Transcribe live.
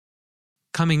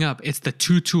Coming up, it's the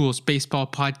Two Tools Baseball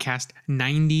Podcast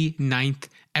 99th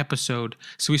episode.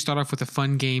 So we start off with a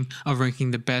fun game of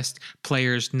ranking the best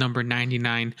players number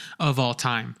 99 of all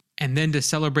time. And then to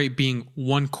celebrate being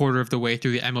one quarter of the way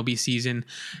through the MLB season,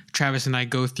 Travis and I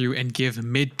go through and give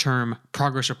midterm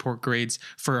progress report grades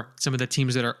for some of the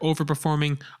teams that are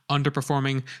overperforming,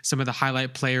 underperforming, some of the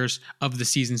highlight players of the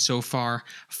season so far.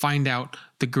 Find out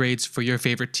the grades for your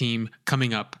favorite team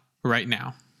coming up right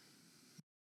now.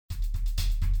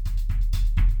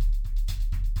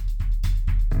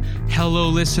 Hello,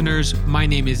 listeners. My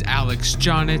name is Alex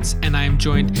Jonitz, and I am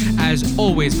joined, as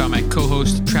always, by my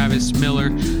co-host, Travis Miller.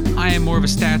 I am more of a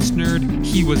stats nerd.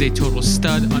 He was a total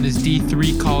stud on his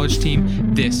D3 college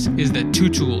team. This is the Two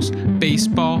Tools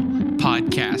Baseball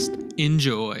Podcast.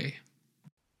 Enjoy.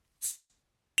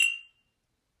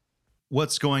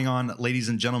 What's going on, ladies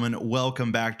and gentlemen?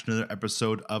 Welcome back to another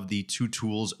episode of the Two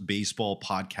Tools Baseball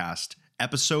Podcast,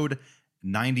 episode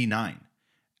 99.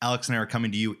 Alex and I are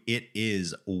coming to you. It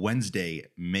is Wednesday,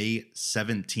 May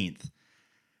 17th.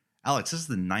 Alex, this is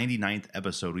the 99th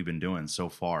episode we've been doing so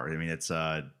far. I mean, it's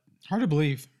hard to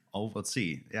believe. Oh, let's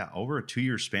see. Yeah, over a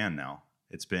 2-year span now.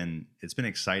 It's been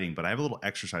exciting, but I have a little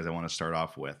exercise I want to start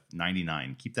off with.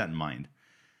 99. Keep that in mind.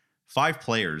 5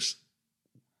 players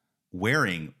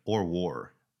wearing or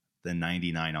wore the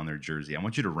 99 on their jersey. I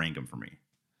want you to rank them for me.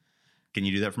 Can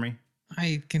you do that for me?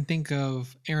 I can think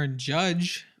of Aaron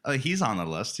Judge. He's on the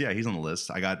list. Yeah, he's on the list.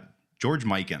 I got George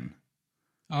Mikan.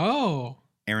 Oh.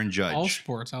 Aaron Judge. All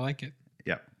sports. I like it.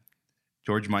 Yeah.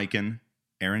 George Mikan,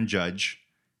 Aaron Judge,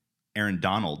 Aaron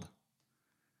Donald,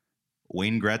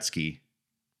 Wayne Gretzky,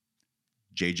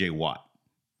 J.J. Watt.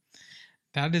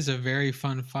 That is a very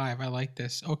fun 5. I like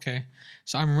this. Okay.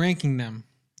 So I'm ranking them.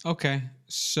 Okay.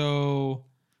 So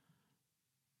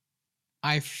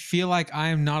I feel like I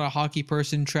am not a hockey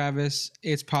person, Travis.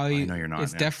 It's probably, I know you're not.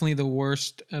 It's definitely the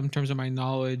worst in terms of my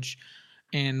knowledge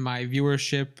and my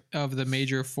viewership of the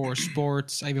major 4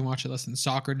 sports. I even watch it less than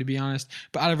soccer, to be honest.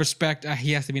 But out of respect,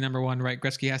 he has to be number 1, right?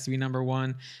 Gretzky has to be number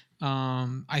 1.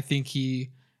 I think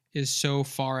he is so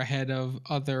far ahead of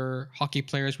other hockey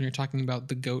players when you're talking about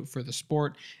the GOAT for the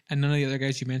sport. And none of the other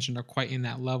guys you mentioned are quite in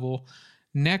that level.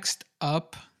 Next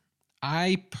up,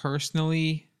 I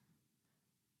probably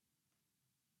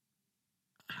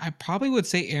would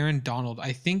say Aaron Donald.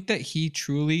 I think that he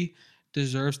truly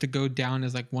deserves to go down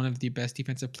as like one of the best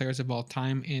defensive players of all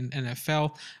time in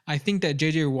NFL. I think that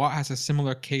J.J. Watt has a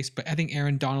similar case, but I think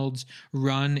Aaron Donald's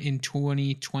run in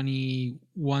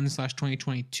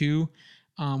 2021/2022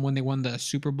 when they won the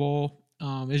Super Bowl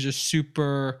is just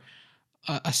super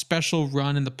a special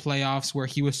run in the playoffs where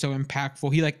he was so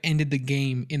impactful. He like ended the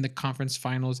game in the conference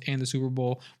finals and the Super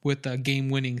Bowl with a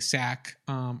game-winning sack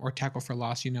or tackle for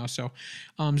loss, So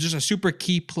just a super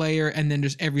key player, and then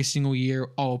just every single year,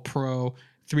 all pro,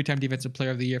 3-time defensive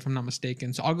player of the year, if I'm not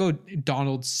mistaken. So I'll go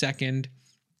Donald second.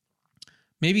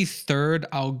 Maybe third,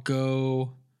 I'll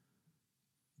go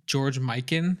George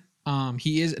Mikan.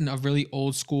 He is a really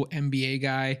old school NBA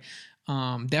guy.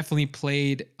 Definitely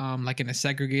played like in a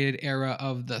segregated era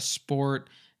of the sport,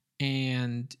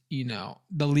 and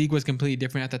the league was completely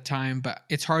different at the time, but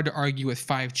it's hard to argue with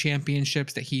 5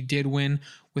 championships that he did win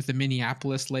with the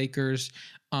Minneapolis Lakers.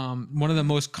 One of the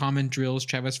most common drills,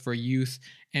 Travis, for youth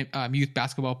and youth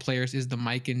basketball players is the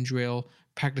Mikan drill,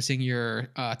 practicing your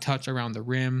touch around the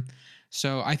rim.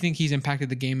 So I think he's impacted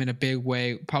the game in a big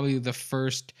way. Probably the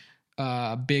first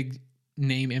big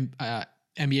name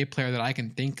NBA player that I can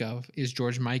think of is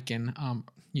George Mikan.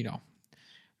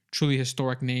 Truly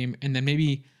historic name. And then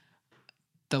maybe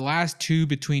the last 2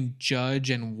 between Judge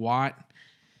and Watt,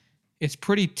 it's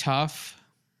pretty tough.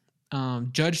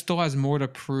 Judge still has more to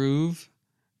prove,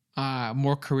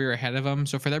 more career ahead of him.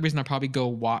 So for that reason, I'll probably go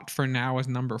Watt for now as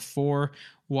number 4.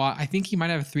 Watt, I think he might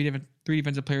have 3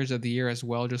 defensive players of the year as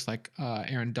well, just like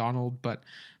Aaron Donald. But,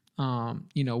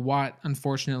 Watt,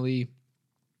 unfortunately,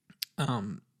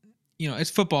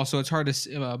 it's football, so it's hard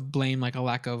to blame like a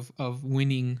lack of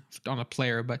winning on a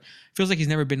player, but it feels like he's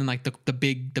never been in like the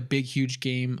big huge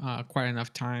game quite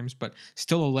enough times, but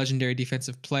still a legendary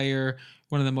defensive player,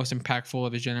 one of the most impactful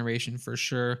of his generation for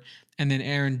sure. And then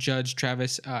Aaron Judge,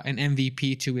 Travis, an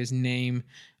MVP to his name,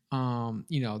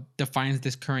 defines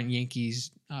this current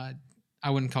Yankees. I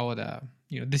wouldn't call it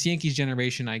this Yankees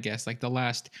generation, I guess, like the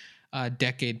last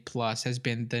decade plus has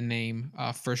been the name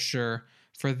for sure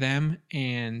for them,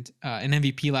 and an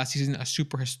MVP last season, a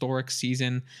super historic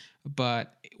season.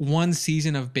 But one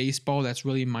season of baseball that's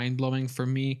really mind-blowing for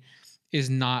me is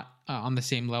not on the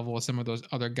same level as some of those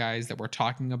other guys that we're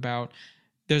talking about.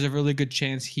 There's a really good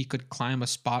chance he could climb a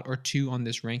spot or 2 on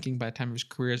this ranking by the time his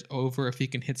career is over if he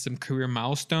can hit some career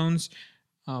milestones.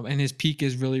 And his peak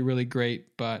is really, really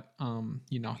great. But,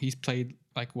 he's played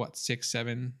like 6,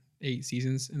 7, 8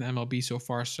 seasons in the MLB so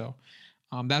far. So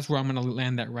that's where I'm going to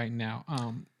land that right now.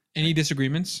 Any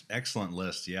disagreements? Excellent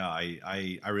list. Yeah,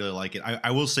 I really like it.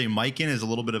 I will say Mikan is a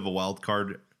little bit of a wild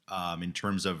card in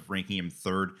terms of ranking him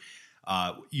third.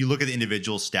 You look at the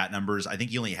individual stat numbers. I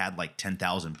think he only had like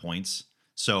 10,000 points.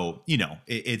 So,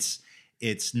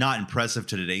 it's not impressive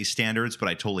to today's standards, but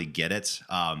I totally get it.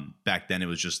 Back then it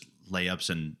was just layups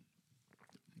and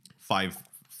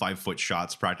 5-foot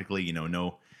shots practically,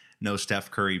 no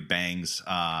Steph Curry bangs,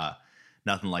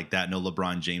 nothing like that. No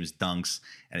LeBron James dunks,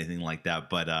 anything like that.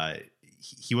 But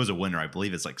he was a winner. I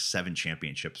believe it's like 7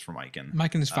 championships for Mikan.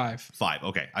 Mikan is 5. 5.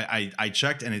 Okay. I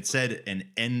checked and it said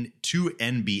two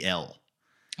NBL.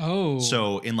 Oh.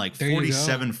 So in like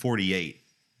 47, 48.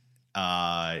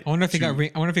 I wonder if he got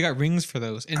rings for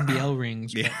those NBL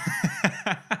rings. Yeah.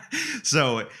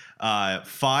 So 5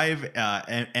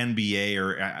 NBA,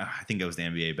 or I think it was the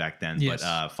NBA back then, yes.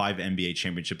 But 5 NBA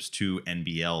championships, 2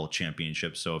 NBL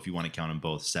championships. So if you want to count them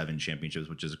both, 7 championships,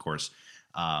 which is of course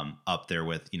up there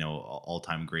with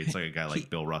all-time greats like a guy like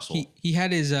Bill Russell. He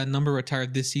had his number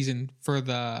retired this season for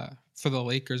the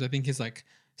Lakers. I think his like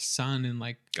son and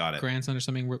like grandson or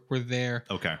something were there.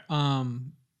 Okay.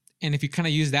 And if you kind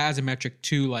of use that as a metric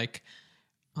too, like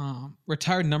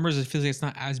retired numbers, it feels like it's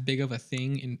not as big of a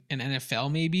thing in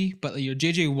NFL maybe, but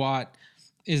JJ Watt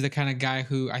is the kind of guy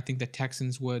who I think the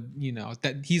Texans would,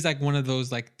 that he's like one of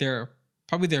those, like they're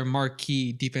probably their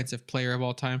marquee defensive player of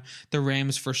all time. The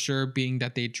Rams for sure, being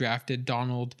that they drafted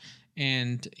Donald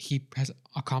and he has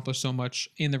accomplished so much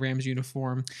in the Rams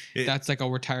uniform. That's like a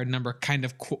retired number, kind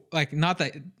of like not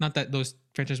that those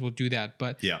franchises will do that,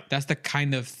 but yeah, that's the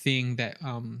kind of thing that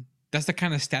that's the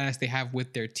kind of status they have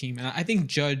with their team. And I think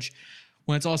Judge,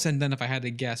 when it's all said and done, if I had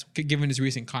to guess, given his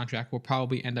recent contract, will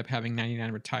probably end up having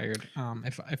 99 retired.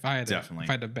 If I had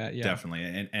to bet, yeah,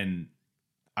 definitely. And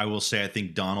I will say, I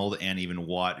think Donald and even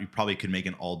Watt, you probably could make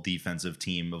an all defensive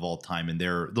team of all time. And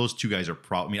those two guys are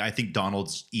probably, I think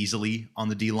Donald's easily on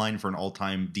the D line for an all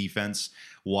time defense.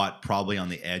 Watt probably on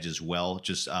the edge as well.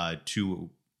 Just 2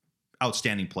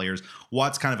 outstanding players.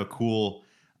 Watt's kind of a cool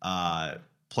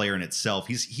player in itself.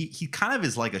 He kind of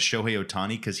is like a Shohei Ohtani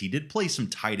because he did play some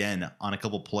tight end on a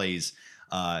couple plays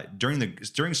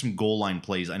during some goal line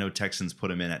plays. I know Texans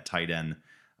put him in at tight end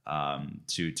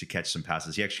to catch some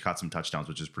passes. He actually caught some touchdowns,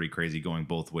 which is pretty crazy, going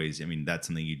both ways. I mean, that's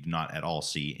something you do not at all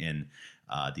see in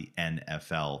the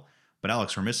NFL. But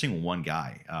Alex, we're missing one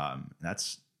guy.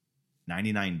 That's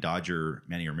 99 Dodger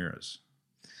Manny Ramirez.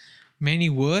 Manny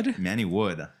Wood.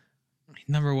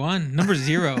 Number 1, number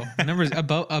 0, numbers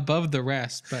above the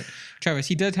rest. But Travis,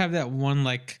 he does have that one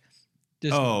like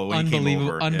just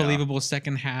unbelievable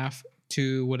second half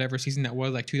to whatever season that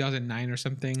was, like 2009 or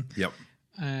something. Yep.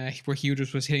 Where he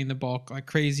just was hitting the ball like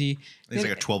crazy. He's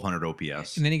like a 1200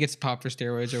 OPS. And then he gets popped for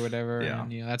steroids or whatever. Yeah.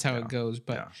 And that's how it goes.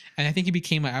 But and I think he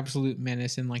became an absolute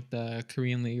menace in like the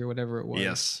Korean League or whatever it was.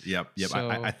 Yes. Yep. So,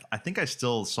 I think I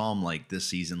still saw him like this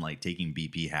season, like taking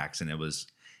BP hacks, and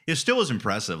it still was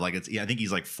impressive. Like I think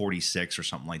he's like 46 or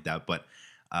something like that, but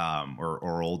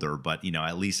or older. But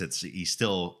at least he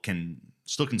still can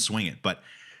swing it. But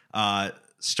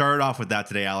started off with that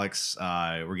today, Alex.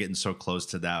 We're getting so close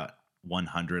to that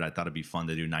 100. I thought it'd be fun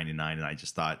to do 99, and I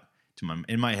just thought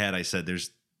in my head, I said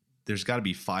there's got to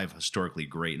be 5 historically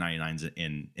great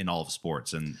 99s in all of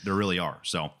sports, and there really are.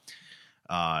 So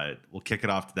we'll kick it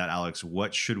off to that, Alex.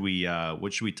 What should we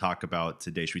talk about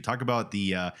today? Should we talk about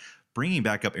the bringing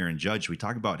back up Aaron Judge? Should we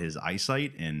talk about his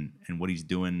eyesight and what he's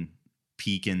doing,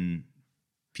 peeking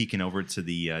over to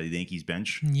the Yankees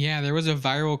bench? Yeah, there was a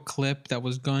viral clip that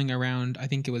was going around, I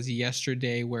think it was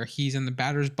yesterday, where he's in the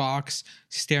batter's box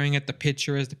staring at the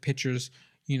pitcher as the pitcher's,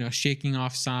 shaking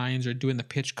off signs or doing the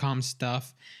pitch comm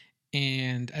stuff.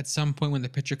 And at some point when the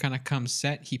pitcher kind of comes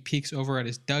set, he peeks over at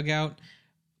his dugout,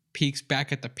 peeks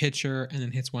back at the pitcher, and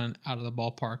then hits one out of the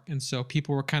ballpark. And so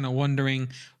people were kind of wondering,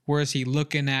 where is he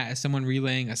looking at? Is someone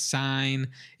relaying a sign?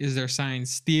 Is there sign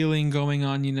stealing going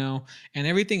on, And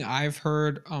everything I've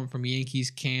heard from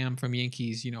Yankees camp, from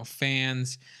Yankees,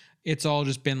 fans, it's all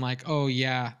just been like, oh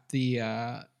yeah,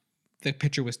 the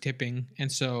pitcher was tipping. And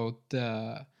so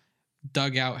the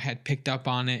dugout had picked up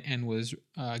on it and was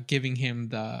giving him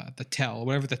the tell.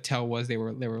 Whatever the tell was, they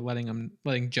were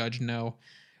letting Judge know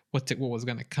what was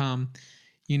going to come.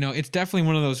 It's definitely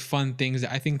one of those fun things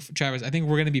that I think, Travis, we're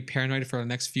going to be paranoid for the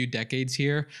next few decades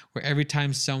here, where every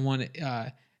time someone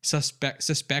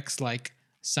suspects like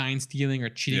sign stealing or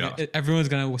cheating, everyone's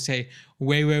going to say,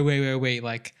 wait,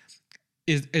 like,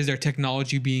 is there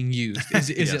technology being used? Is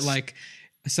yes. it like,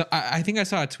 So I think I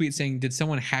saw a tweet saying, "Did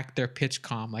someone hack their pitch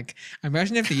comm?" Like,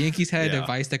 imagine if the Yankees had a Yeah.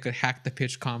 device that could hack the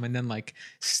pitch comm, and then like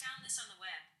Found this on the web.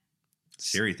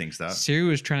 Siri thinks that. Siri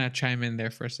was trying to chime in there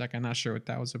for a second. I'm not sure what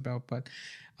that was about, but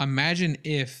imagine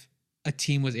if a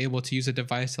team was able to use a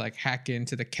device to like hack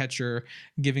into the catcher,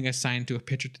 giving a sign to a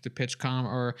pitcher to the pitch comm,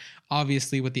 or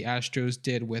obviously what the Astros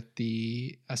did with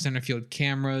the center field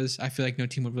cameras. I feel like no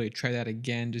team would really try that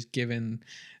again, just given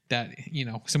that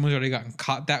someone's already gotten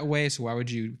caught that way. So why would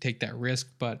you take that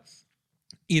risk? But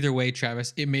either way,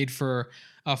 Travis, it made for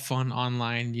a fun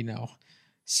online,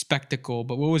 spectacle.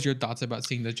 But what was your thoughts about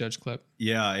seeing the Judge clip?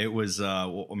 Yeah, it was. I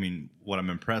mean, what I'm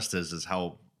impressed is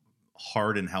how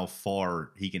hard and how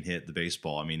far he can hit the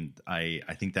baseball. I mean, I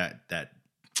think that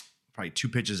probably 2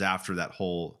 pitches after that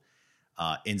whole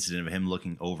incident of him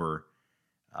looking over,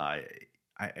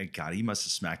 God, he must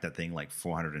have smacked that thing like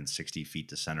 460 feet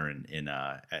to center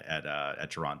at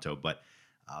Toronto. But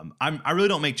I really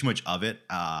don't make too much of it.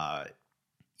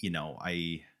 You're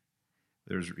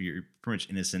pretty much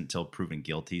innocent until proven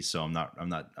guilty. So I'm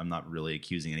not really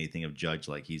accusing anything of Judge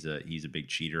like he's a big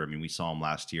cheater. I mean, we saw him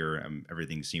last year.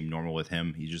 Everything seemed normal with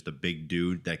him. He's just a big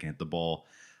dude that can hit the ball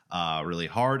really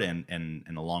hard and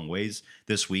a long ways.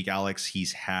 This week, Alex,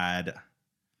 he's had.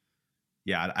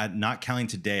 Yeah, not counting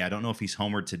today. I don't know if he's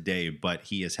homered today, but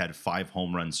he has had 5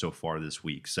 home runs so far this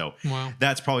week. So Wow.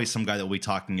 That's probably some guy that we'll be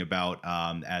talking about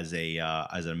as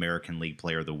an American League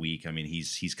Player of the Week. I mean,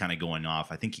 he's kind of going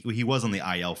off. I think he was on the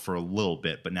IL for a little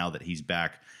bit, but now that he's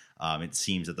back, it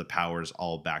seems that the power's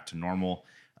all back to normal.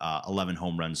 11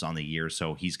 home runs on the year,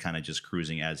 so he's kind of just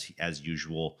cruising as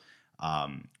usual.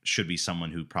 Should be someone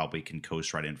who probably can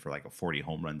coast right in for like a 40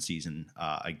 home run season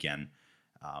again.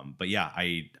 But yeah,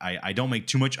 I don't make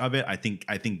too much of it. I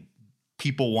think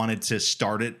people wanted to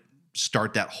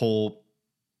start that whole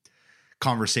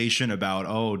conversation about,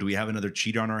 oh, do we have another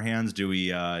cheater on our hands? Do we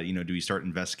do we start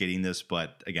investigating this?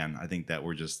 But again, I think that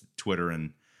we're just Twitter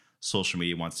and social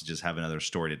media wants to just have another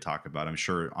story to talk about. I'm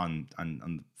sure on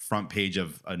the front page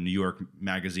of a New York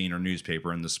magazine or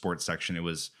newspaper in the sports section, it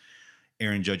was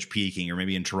Aaron Judge peaking, or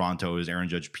maybe in Toronto it was Aaron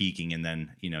Judge peaking, and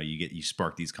then you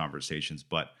spark these conversations,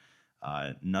 but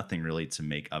nothing really to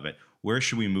make of it. Where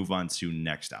should we move on to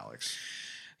next, Alex?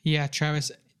 Yeah,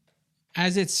 Travis,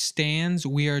 as it stands,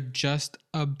 we are just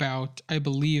about, I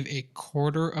believe, a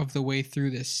quarter of the way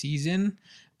through this season.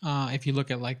 If you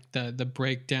look at like the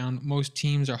breakdown, most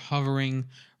teams are hovering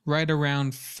right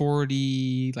around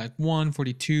 40, like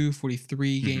 42,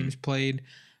 43 games played.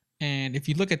 And if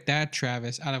you look at that,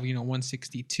 Travis, out of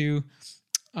 162,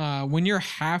 when you're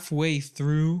halfway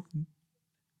through,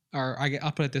 or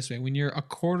I'll put it this way: when you're a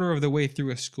quarter of the way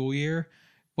through a school year,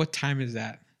 what time is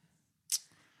that?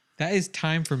 That is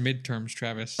time for midterms,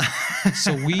 Travis.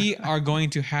 So we are going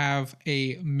to have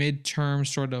a midterm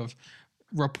sort of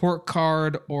report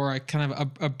card, or a kind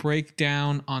of a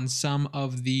breakdown on some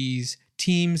of these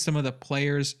teams, some of the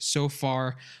players so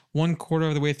far, 1/4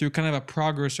 of the way through, kind of a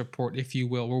progress report, if you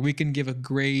will, where we can give a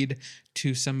grade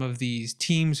to some of these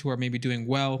teams who are maybe doing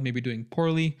well, maybe doing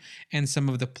poorly, and some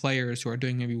of the players who are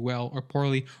doing maybe well or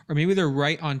poorly, or maybe they're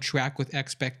right on track with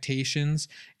expectations,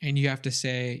 and you have to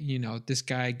say, this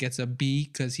guy gets a B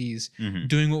because he's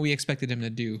doing what we expected him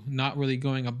to do, not really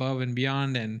going above and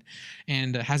beyond,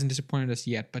 and hasn't disappointed us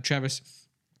yet. But Travis,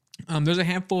 there's a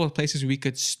handful of places we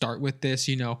could start with this.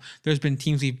 There's been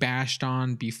teams we've bashed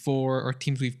on before, or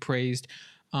teams we've praised.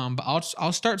 But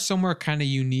I'll start somewhere kind of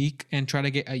unique and try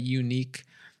to get a unique,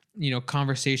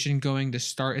 conversation going to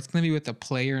start. It's going to be with a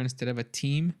player instead of a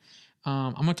team.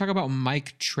 I'm going to talk about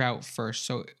Mike Trout first.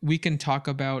 So we can talk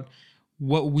about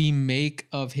what we make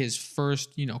of his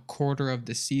first, quarter of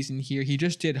the season here. He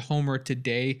just did homer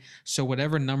today. So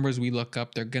whatever numbers we look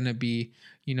up, they're going to be,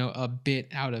 a bit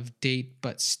out of date,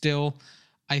 but still,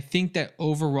 I think that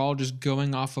overall, just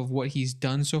going off of what he's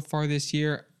done so far this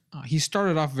year, he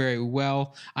started off very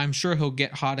well. I'm sure he'll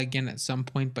get hot again at some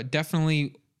point, but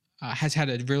definitely has had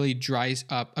a really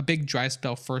a big dry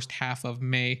spell first half of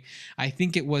May. I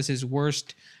think it was his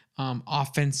worst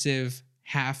offensive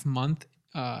half month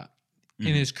in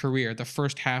his career, the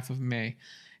first half of May.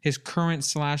 His current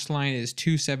slash line is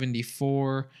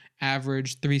 274,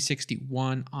 average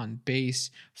 361 on base,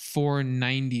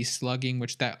 490 slugging,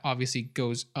 which that obviously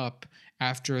goes up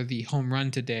after the home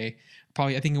run today.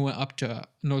 Probably, I think it went up to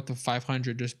north of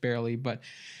 500 just barely, but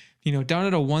down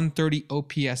at a 130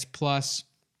 OPS plus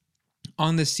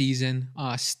on the season.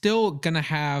 Still gonna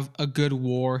have a good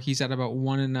WAR. He's at about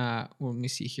let me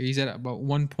see here. He's at about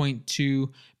 1.2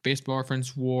 Baseball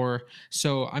Reference WAR.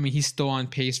 So I mean, he's still on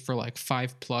pace for like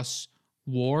 5+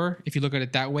 WAR if you look at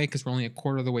it that way, because we're only a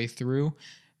quarter of the way through.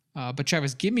 But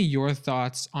Travis, give me your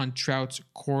thoughts on Trout's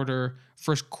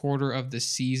first quarter of the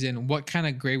season. What kind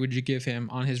of grade would you give him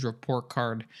on his report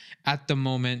card at the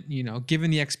moment? Given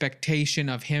the expectation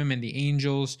of him and the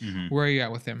Angels, Mhm. where are you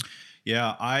at with him?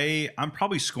 Yeah, I'm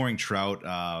probably scoring Trout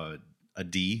a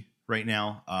D right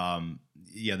now.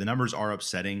 Yeah, the numbers are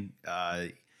upsetting.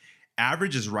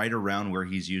 Average is right around where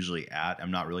he's usually at.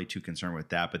 I'm not really too concerned with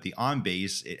that, but the on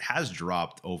base, it has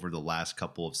dropped over the last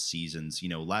couple of seasons.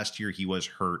 Last year he was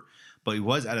hurt, but he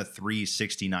was at a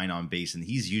 369 on base, and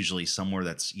he's usually somewhere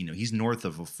that's, he's north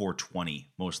of a 420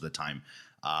 most of the time.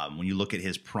 When you look at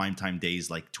his primetime days,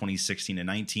 like 2016 and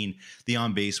 19, the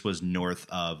on base was north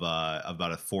of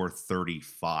about a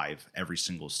 435 every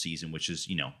single season, which is,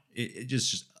 it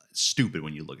just stupid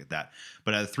when you look at that.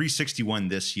 But at a 361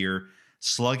 this year,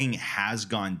 slugging has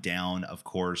gone down, of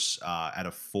course, at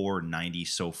a 490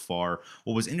 so far.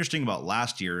 What was interesting about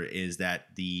last year is that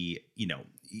he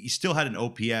still had an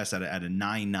OPS at a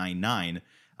 999.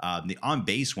 The on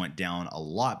base went down a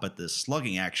lot, but the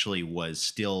slugging actually was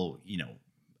still,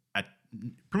 at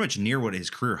pretty much near what his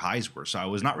career highs were. So I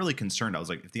was not really concerned. I was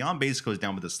like, if the on base goes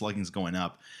down, but the slugging's going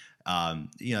up,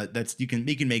 that's you can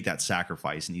make that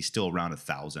sacrifice, and he's still around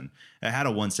 1,000. It had a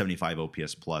 175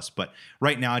 OPS plus, but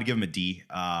right now I'd give him a D.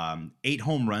 8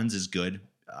 home runs is good.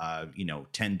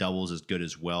 10 doubles is good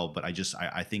as well. But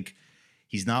I think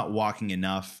he's not walking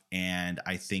enough, and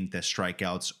I think the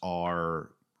strikeouts are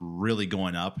really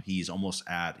going up. He's almost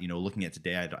at, looking at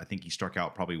today, I think he struck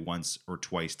out probably once or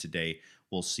twice today.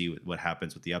 We'll see what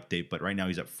happens with the update, but right now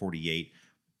he's at 48,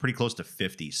 pretty close to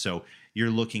 50. So you're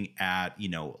looking at,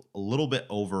 a little bit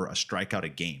over a strikeout a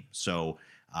game. So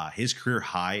his career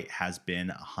high has been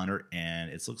 100,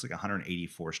 and it looks like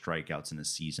 184 strikeouts in a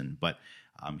season, but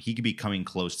he could be coming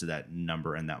close to that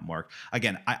number and that mark.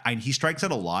 Again, he strikes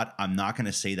out a lot. I'm not going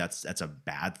to say that's a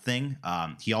bad thing.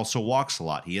 He also walks a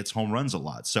lot. He hits home runs a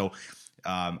lot. So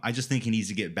I just think he needs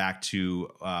to get back to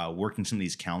working some of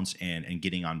these counts and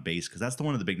getting on base, because that's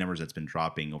one of the big numbers that's been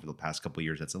dropping over the past couple of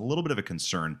years. That's a little bit of a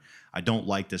concern. I don't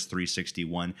like this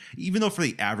 361, even though for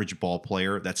the average ball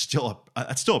player, that's still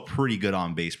a pretty good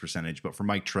on base percentage. But for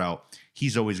Mike Trout,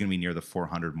 he's always going to be near the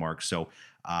 400 mark. So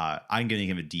I'm giving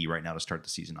him a D right now to start the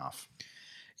season off.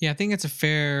 Yeah, I think it's a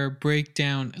fair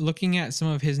breakdown. Looking at some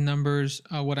of his numbers,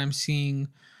 what I'm seeing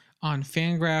on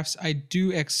Fangraphs, I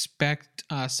do expect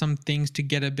some things to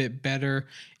get a bit better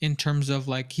in terms of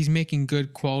like he's making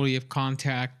good quality of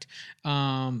contact.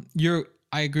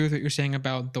 I agree with what you're saying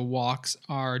about the walks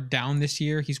are down this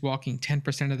year. He's walking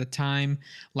 10% of the time.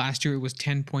 Last year it was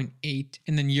 10.8,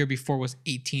 and then the year before was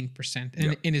 18%.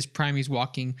 And in his prime, he's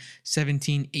walking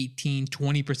 17, 18,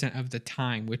 20% of the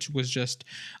time, which was just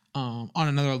on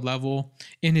another level.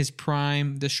 In his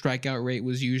prime, the strikeout rate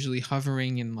was usually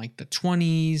hovering in like the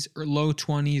 20s or low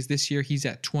 20s. This year he's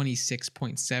at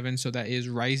 26.7, so that is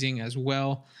rising as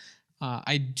well.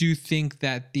 I do think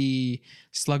that the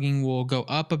slugging will go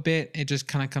up a bit. It just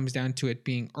kind of comes down to it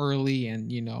being early,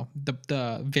 and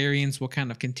the variance will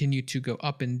kind of continue to go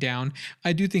up and down.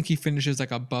 I do think he finishes like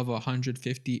above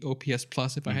 150 OPS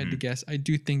plus if I had to guess. I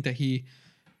do think that he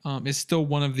is still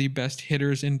one of the best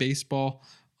hitters in baseball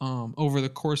over the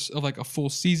course of like a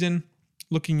full season.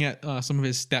 Looking at some of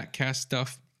his StatCast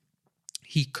stuff,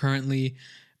 he currently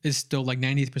is still like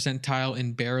 90th percentile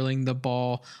in barreling the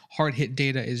ball. Hard hit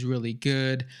data is really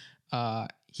good.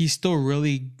 He's still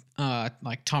really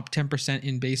like top 10%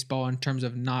 in baseball in terms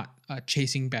of not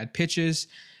chasing bad pitches.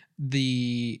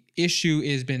 The issue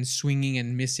has been swinging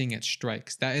and missing at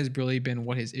strikes. That has really been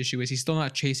what his issue is. He's still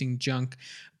not chasing junk,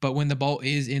 but when the ball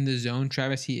is in the zone,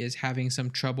 Travis, he is having some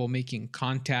trouble making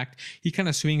contact. He kind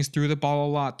of swings through the ball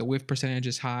a lot. The whiff percentage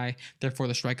is high. Therefore,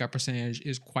 the strikeout percentage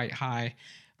is quite high.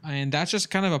 And that's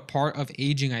just kind of a part of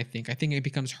aging, I think. I think it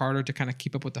becomes harder to kind of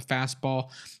keep up with the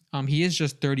fastball. He is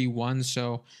just 31,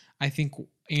 so I think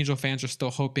Angel fans are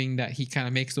still hoping that he kind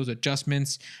of makes those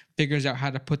adjustments, figures out how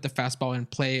to put the fastball in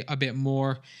play a bit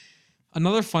more.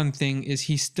 Another fun thing is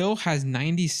he still has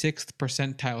 96th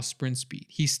percentile sprint speed.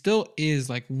 He still is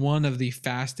like one of the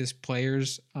fastest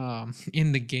players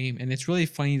in the game. And it's really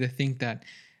funny to think that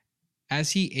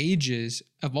as he ages,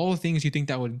 of all the things you think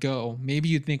that would go, maybe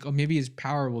you think, oh, maybe his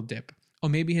power will dip. Oh,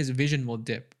 maybe his vision will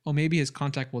dip. Oh, maybe his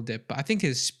contact will dip. But I think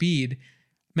his speed,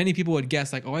 many people would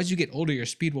guess like, oh, as you get older, your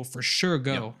speed will for sure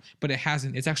go. Yep. But it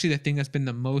hasn't. It's actually the thing that's been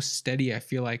the most steady, I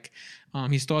feel like.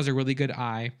 He still has a really good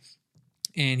eye,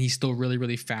 and he's still really,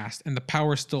 really fast. And the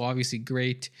power is still obviously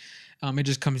great. It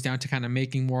just comes down to kind of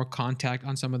making more contact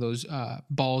on some of those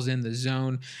balls in the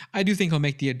zone. I do think he'll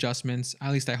make the adjustments.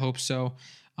 At least I hope so.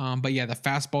 But yeah, the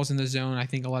fastballs in the zone, I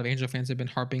think a lot of Angel fans have been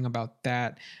harping about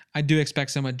that. I do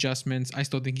expect some adjustments. I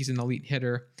still think he's an elite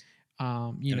hitter.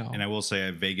 And I will say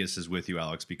Vegas is with you,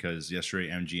 Alex, because yesterday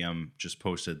MGM just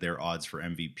posted their odds for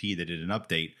MVP. They did an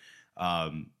update.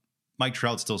 Mike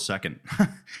Trout's still second in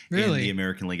the Really?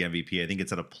 American League MVP. I think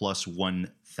it's at a plus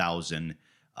 1,000.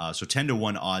 So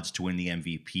 10-1 odds to win the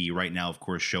MVP. Right now, of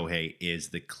course, Shohei is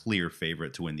the clear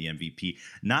favorite to win the MVP.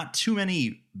 Not too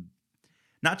many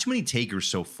takers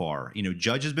so far.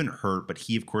 Judge has been hurt, but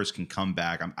he, of course, can come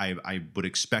back. I would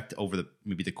expect over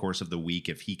maybe the course of the week,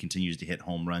 if he continues to hit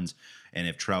home runs and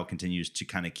if Trout continues to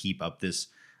kind of keep up this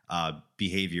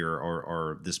behavior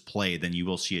or this play, then you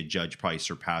will see a Judge probably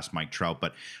surpass Mike Trout.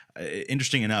 But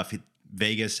interesting enough,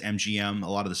 Vegas, MGM, a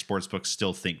lot of the sports books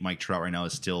still think Mike Trout right now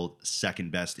is still second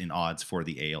best in odds for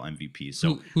the AL MVP.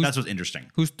 So that's what's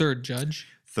interesting. Who's third, Judge?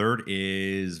 Third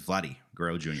is Vladdy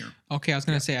Guerrero Jr. Okay, I was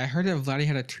gonna say I heard that Vladdy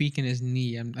had a tweak in his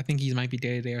knee. I think he might be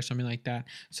day to day or something like that.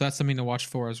 So that's something to watch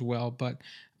for as well. But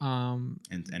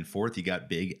and fourth, you got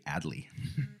Big Adley.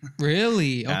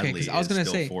 Really? Okay, because Adley I was gonna is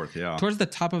still say fourth, yeah. towards the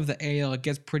top of the AL, it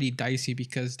gets pretty dicey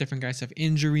because different guys have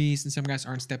injuries and some guys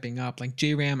aren't stepping up. Like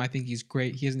J Ram, I think he's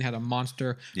great. He hasn't had a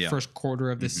monster first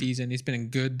quarter of the season. He's been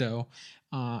good though.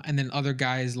 And then other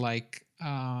guys like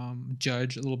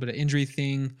Judge, a little bit of injury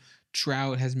thing.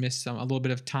 Trout has missed a little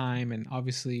bit of time and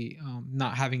obviously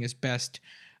not having his best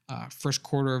first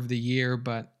quarter of the year.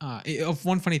 But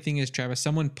one funny thing is, Travis,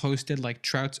 someone posted like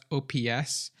Trout's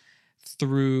OPS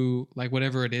through like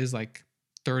whatever it is, like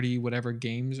 30 whatever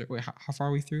games. Wait, how far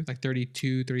are we through? Like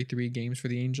 32, 33 games for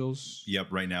the Angels? Yep,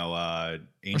 right now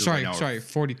Angels sorry, right now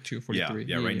 42, 43.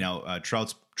 Yeah, right now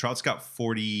Trout's got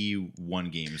 41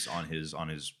 games on his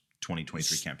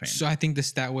 2023 campaign. So I think the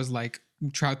stat was like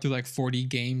Trout through like 40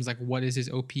 games, like what is his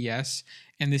OPS?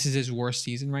 And this is his worst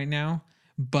season right now.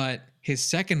 But his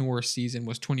second worst season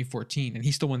was 2014, and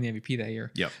he still won the MVP that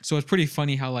year. Yep. So it's pretty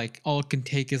funny how like all it can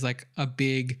take is like a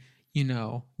big,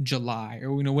 July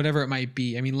or whatever it might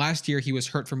be. I mean, last year he was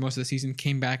hurt for most of the season,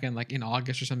 came back and like in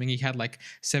August or something, he had like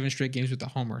 7 straight games with a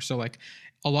homer. So like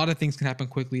a lot of things can happen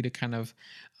quickly to kind of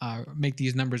make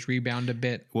these numbers rebound a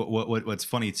bit. What's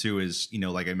funny too is,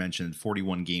 like I mentioned,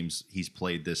 41 games he's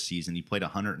played this season. He played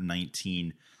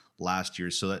 119 last year,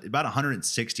 so that about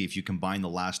 160 if you combine the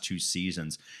last 2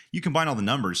 seasons. You combine all the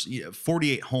numbers,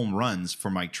 48 home runs for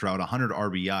Mike Trout, 100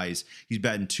 RBIs. He's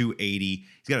batting 280.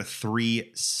 He's got a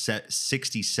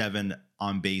 367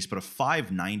 on base, but a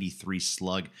 593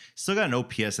 slug. Still got an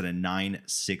OPS at a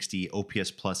 960,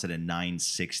 OPS plus at a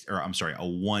 960, or I'm sorry, a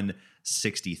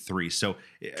 163. So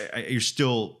you're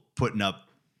still putting up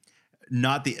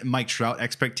not the Mike Trout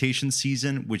expectation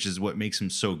season, which is what makes him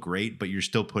so great, but you're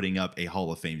still putting up a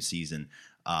Hall of Fame season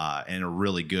and a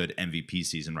really good MVP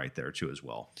season right there too as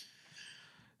well.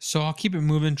 So I'll keep it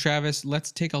moving, Travis.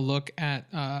 Let's take a look at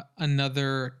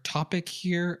another topic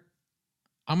here.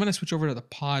 I'm going to switch over to the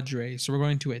Padres. So we're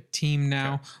going to a team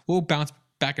now. Okay. We'll bounce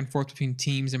back and forth between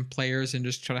teams and players and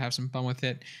just try to have some fun with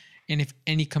it. And if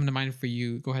any come to mind for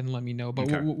you, go ahead and let me know. But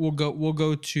we'll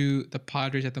go to the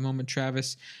Padres at the moment,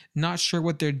 Travis. Not sure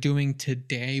what they're doing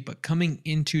today, but coming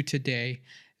into today,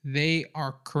 they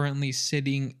are currently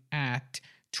sitting at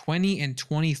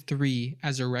 20-23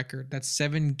 as a record. That's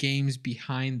 7 games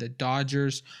behind the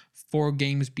Dodgers, 4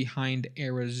 games behind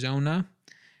Arizona.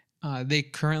 They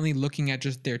currently looking at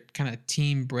just their kind of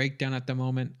team breakdown at the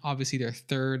moment. Obviously, they're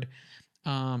third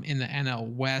in the NL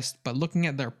West, but looking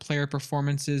at their player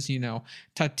performances,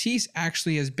 Tatis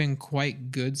actually has been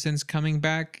quite good since coming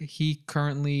back. He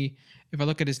currently, if I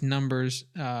look at his numbers,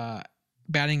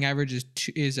 batting average is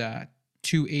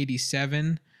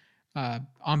 287,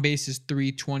 on base is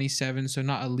 327, so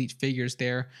not elite figures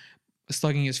there.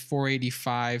 Slugging is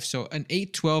 485, so an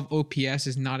 812 OPS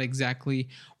is not exactly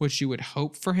what you would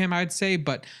hope for him, I'd say,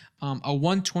 but a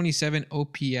 127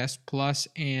 OPS plus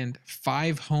and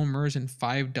 5 homers and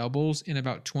 5 doubles in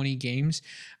about 20 games,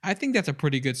 I think that's a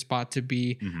pretty good spot to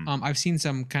be. I've seen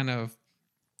some kind of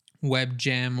web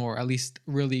gem or at least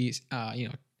really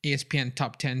ESPN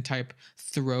top 10 type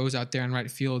throws out there in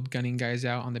right field, gunning guys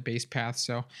out on the base path.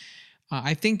 So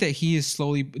I think that he is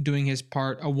slowly doing his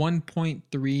part. A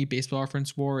 1.3 baseball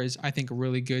reference WAR is, I think,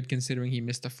 really good considering he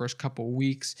missed the first couple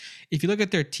weeks. If you look at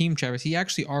their team, Travis, he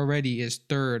actually already is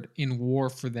third in WAR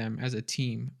for them as a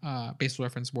team. Baseball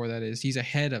reference WAR, that is. He's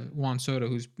ahead of Juan Soto,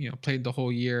 who's played the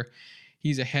whole year.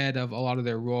 He's ahead of a lot of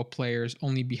their role players,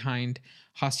 only behind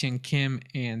Ha-Seong Kim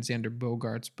and Xander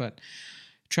Bogaerts. But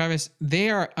Travis, they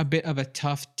are a bit of a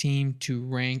tough team to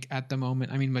rank at the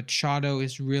moment. I mean, Machado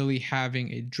is really having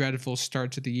a dreadful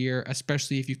start to the year,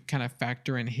 especially if you kind of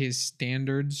factor in his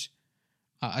standards.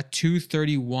 A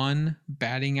 231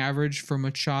 batting average for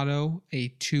Machado, a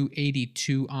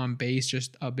 282 on base,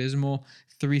 just abysmal.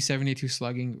 372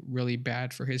 slugging, really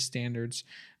bad for his standards.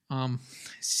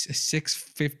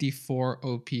 654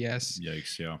 OPS.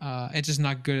 Yikes, yeah. It's just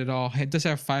not good at all. It does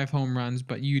have 5 home runs,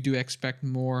 but you do expect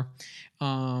more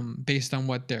based on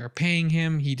what they're paying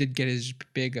him. He did get his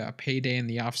big payday in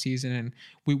the offseason, and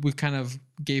we kind of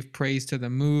gave praise to the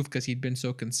move because he'd been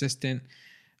so consistent.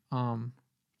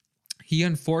 He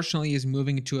unfortunately is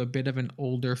moving into a bit of an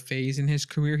older phase in his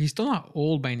career. He's still not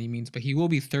old by any means, but he will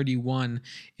be 31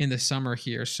 in the summer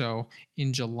here, so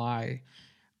in July.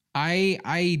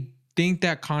 I think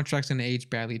that contract's gonna age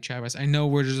badly, Travis. I know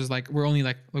we're only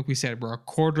like we said, we're a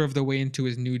quarter of the way into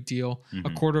his new deal, a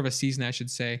quarter of a season, I should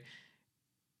say.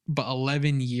 But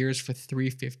 11 years for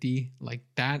 350, like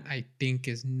that, I think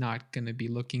is not gonna be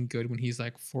looking good when he's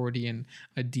like 40 and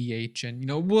a DH. And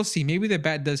we'll see. Maybe the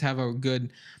bat does have a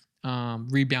good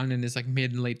rebound in his like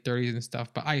mid and late 30s and stuff.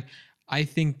 But I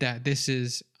think that this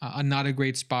is not a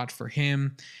great spot for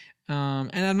him.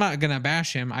 And I'm not going to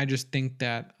bash him. I just think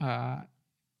that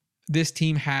this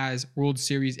team has World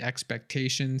Series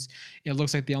expectations. It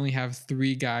looks like they only have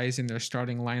 3 guys in their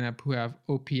starting lineup who have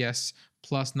OPS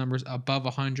plus numbers above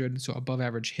 100, so above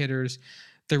average hitters.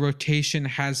 The rotation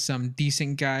has some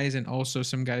decent guys and also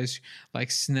some guys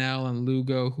like Snell and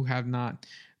Lugo who have not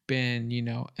been,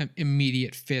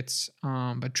 immediate fits.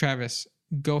 But Travis,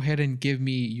 go ahead and give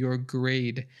me your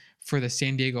grade for the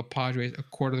San Diego Padres a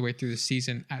quarter of the way through the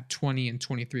season at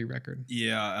 20-23 record.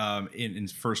 Yeah, in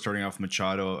first starting off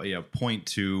Machado,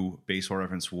 0.2 baseball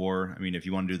reference WAR. I mean, if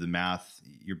you want to do the math,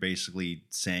 you're basically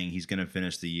saying he's going to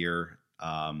finish the year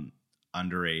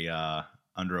under a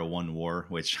 1 WAR,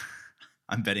 which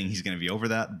I'm betting he's going to be over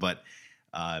that, but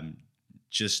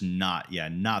just not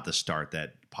the start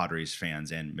that Padres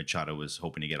fans and Machado was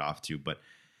hoping to get off to. But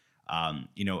I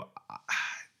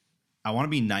want to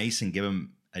be nice and give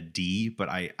him a D, but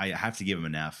I have to give him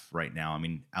an F right now. I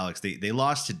mean, Alex, they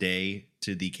lost today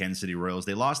to the Kansas City Royals.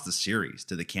 They lost the series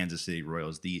to the Kansas City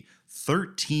Royals. The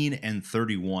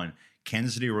 13-31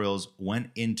 Kansas City Royals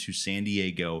went into San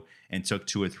Diego and took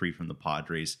 2 or 3 from the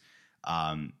Padres.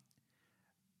 I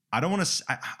don't want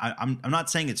to. I'm not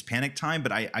saying it's panic time,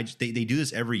 but they do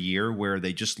this every year where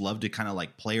they just love to kind of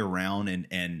like play around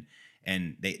and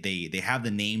they have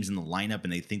the names in the lineup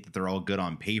and they think that they're all good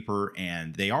on paper,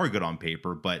 and they are good on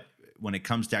paper. But when it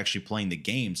comes to actually playing the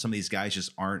game, some of these guys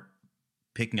just aren't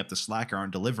picking up the slack or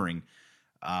aren't delivering.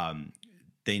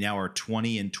 They now are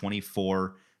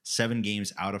 20-24, 7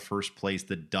 games out of first place.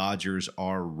 The Dodgers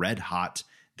are red hot.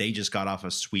 They just got off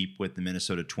a sweep with the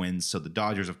Minnesota Twins. So the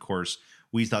Dodgers, of course,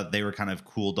 we thought they were kind of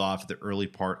cooled off the early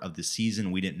part of the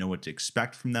season. We didn't know what to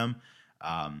expect from them.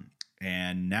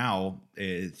 And now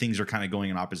things are kind of going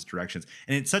in opposite directions.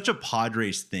 And it's such a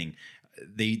Padres thing.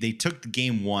 They took the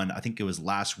game 1, I think it was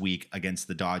last week, against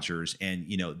the Dodgers. And,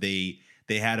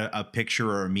 they had a picture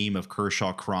or a meme of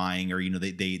Kershaw crying, or,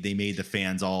 they made the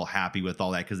fans all happy with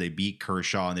all that because they beat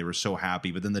Kershaw and they were so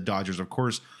happy. But then the Dodgers, of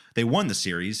course, they won the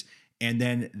series. And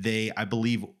then they, I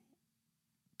believe,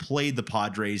 played the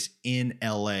Padres in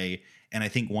LA, and I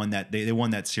think won that. They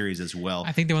won that series as well.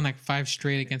 I think they won like 5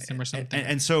 straight against them or something.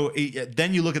 And so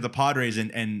then you look at the Padres,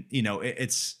 and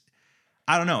it's,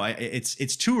 I don't know,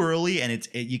 it's too early, and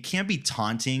you can't be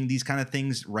taunting these kind of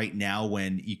things right now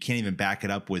when you can't even back it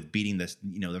up with beating the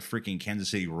freaking Kansas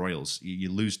City Royals.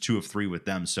 You lose 2 of 3 with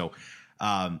them, so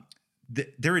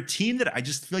they're a team that I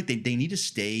just feel like they need to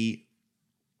stay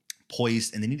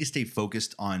poised, and they need to stay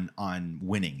focused on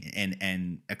winning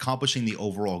and accomplishing the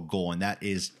overall goal. And that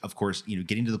is, of course,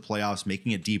 getting to the playoffs,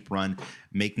 making a deep run,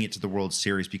 making it to the World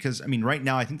Series. Because, I mean, right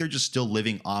now, I think they're just still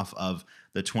living off of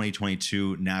the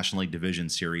 2022 National League Division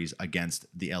Series against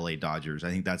the LA Dodgers. I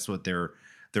think that's what they're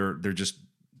just,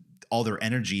 all their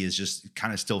energy is just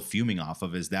kind of still fuming off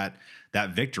of, is that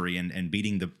victory and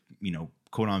beating the,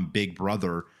 quote on big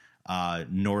brother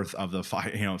north of the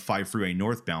 5 freeway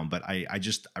northbound. But I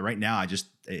just right now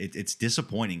it's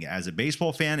disappointing as a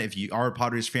baseball fan. If you are a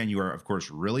Padres fan, you are of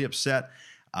course really upset.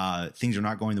 Things are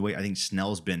not going the way. I think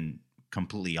Snell's been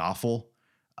completely awful.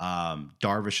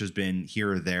 Darvish has been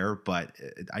here or there, but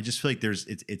I just feel like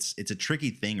it's a tricky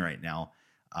thing right now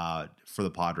for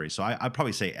the Padres. So I'd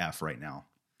probably say F right now.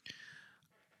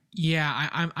 Yeah,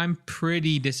 I'm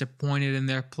pretty disappointed in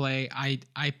their play.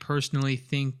 I personally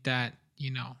think that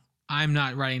I'm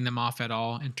not writing them off at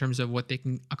all in terms of what they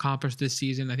can accomplish this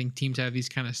season. I think teams have these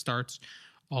kind of starts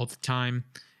all the time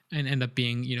and end up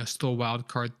being, still wild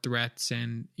card threats.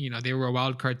 And, they were a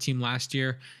wild card team last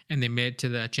year and they made it to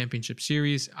the championship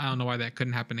series. I don't know why that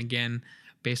couldn't happen again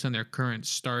based on their current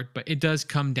start, but it does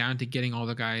come down to getting all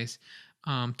the guys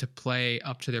to play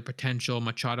up to their potential.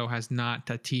 Machado has not.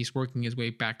 Tatis working his way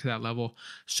back to that level.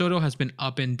 Soto has been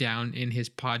up and down in his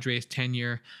Padres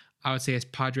tenure. I would say his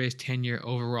Padres tenure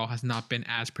overall has not been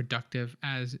as productive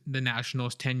as the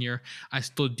Nationals tenure. I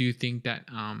still do think that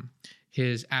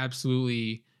his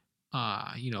absolutely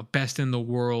best in the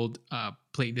world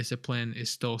plate discipline is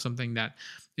still something that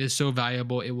is so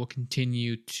valuable. It will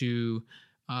continue to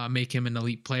make him an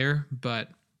elite player. But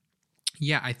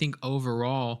yeah, I think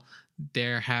overall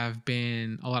there have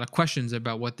been a lot of questions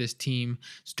about what this team's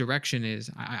direction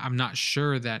is. I'm not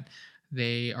sure that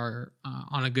they are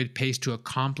on a good pace to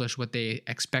accomplish what they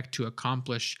expect to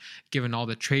accomplish, given all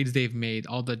the trades they've made,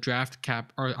 all the draft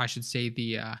cap, or I should say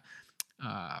the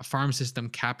farm system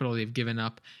capital they've given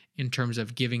up in terms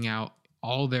of giving out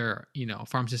all their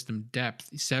farm system depth,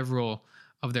 several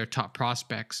of their top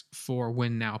prospects for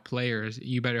win now players.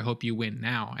 You better hope you win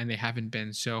now, and they haven't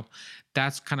been. So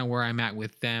that's kind of where I'm at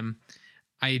with them.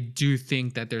 I do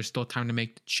think that there's still time to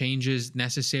make the changes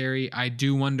necessary. I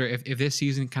do wonder if this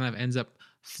season kind of ends up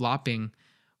flopping,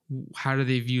 how do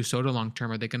they view Soto long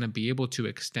term? Are they going to be able to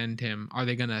extend him? Are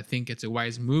they going to think it's a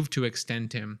wise move to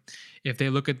extend him? If they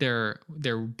look at their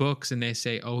books and they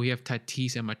say, "Oh, we have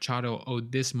Tatis and Machado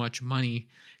owed this much money.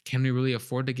 Can we really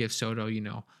afford to give Soto,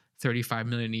 35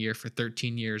 million a year for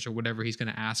 13 years or whatever he's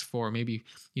going to ask for? Maybe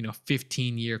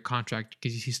 15-year contract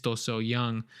because he's still so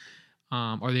young."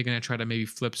 Are they going to try to maybe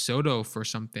flip Soto for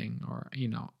something? Or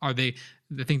are they?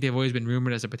 I think they've always been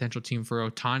rumored as a potential team for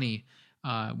Ohtani.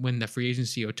 When the free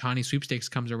agency Ohtani sweepstakes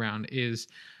comes around,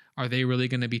 are they really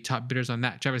going to be top bidders on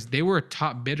that? Travis, they were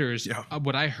top bidders. Yeah.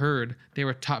 What I heard, they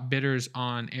were top bidders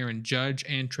on Aaron Judge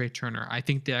and Trey Turner. I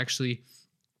think they actually,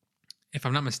 if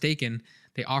I'm not mistaken,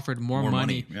 they offered more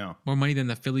money than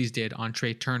the Phillies did on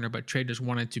Trey Turner, but Trey just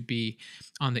wanted to be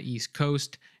on the East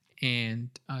Coast, and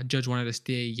Judge wanted to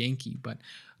stay a Yankee. But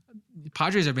the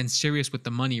Padres have been serious with the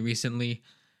money recently.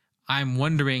 I'm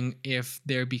wondering if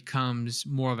there becomes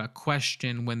more of a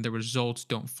question when the results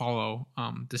don't follow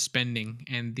the spending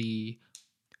and the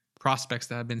prospects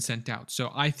that have been sent out.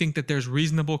 So I think that there's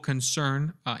reasonable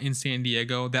concern in San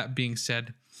Diego. That being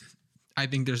said, I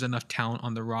think there's enough talent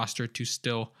on the roster to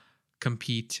still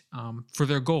compete for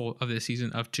their goal of this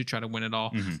season to try to win it all.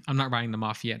 Mm-hmm. I'm not writing them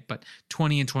off yet, but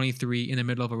 20 and 23 in the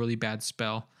middle of a really bad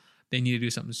spell. They need to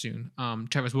do something soon.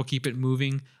 Travis, we'll keep it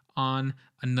moving on.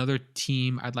 Another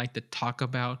team I'd like to talk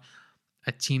about,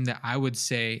 a team that I would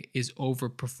say is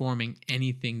overperforming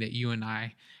anything that you and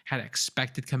I had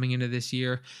expected coming into this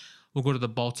year. We'll go to the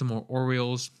Baltimore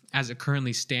Orioles. As it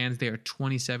currently stands, they are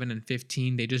 27 and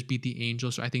 15. They just beat the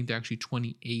Angels, so I think they're actually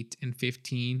 28 and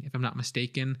 15, if I'm not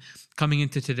mistaken. Coming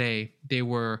into today, they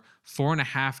were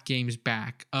 4.5 games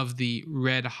back of the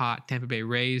red-hot Tampa Bay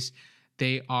Rays.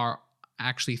 They are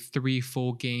actually 3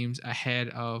 full games ahead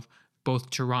of both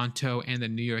Toronto and the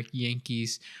New York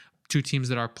Yankees, two teams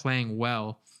that are playing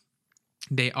well.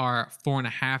 They are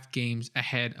 4.5 games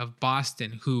ahead of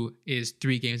Boston, who is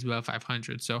 3 games above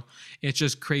 500. So it's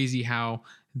just crazy how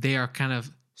they are kind of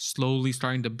slowly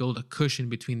starting to build a cushion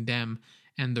between them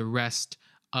and the rest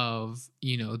of,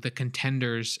 the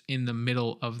contenders in the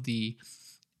middle of the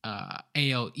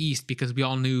AL East, because we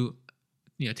all knew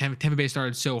Tampa Bay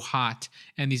started so hot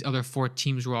and these other 4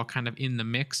 teams were all kind of in the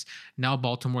mix. Now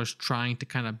Baltimore's trying to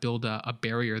kind of build a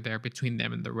barrier there between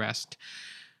them and the rest.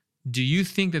 Do you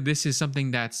think that this is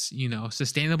something that's,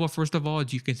 sustainable, first of all?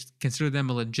 Do you consider them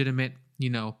a legitimate,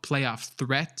 playoff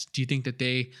threat? Do you think that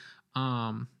they,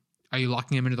 are you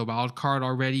locking them into the wild card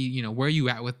already? Where are you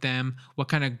at with them? What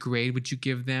kind of grade would you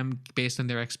give them based on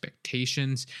their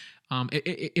expectations?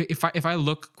 If I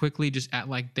look quickly just at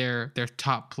like their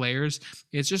top players,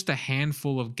 it's just a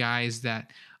handful of guys that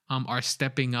are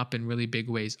stepping up in really big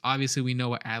ways. Obviously, we know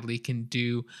what Adley can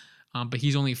do, but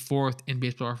he's only 4th in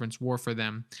Baseball Reference WAR for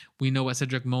them. We know what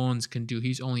Cedric Mullins can do.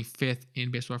 He's only 5th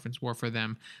in Baseball Reference WAR for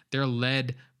them. They're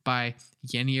led by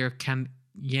Yenier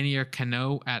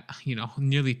Cano at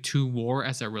nearly 2 WAR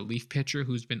as a relief pitcher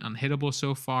who's been unhittable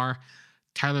so far.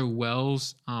 Tyler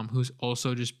Wells, who's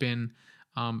also just been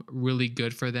really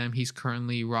good for them. He's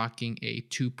currently rocking a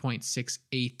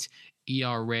 2.68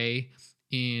 ERA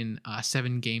in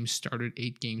 7 games started,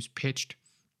 8 games pitched.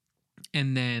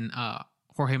 And then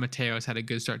Jorge Mateo has had a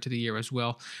good start to the year as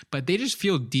well. But they just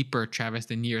feel deeper, Travis,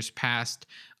 than years past.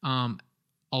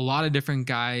 A lot of different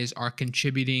guys are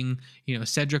contributing.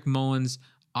 Cedric Mullins,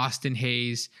 Austin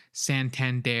Hayes,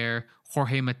 Santander,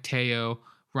 Jorge Mateo,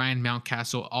 Ryan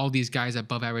Mountcastle, all these guys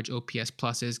above average OPS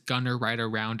pluses, Gunnar right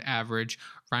around average,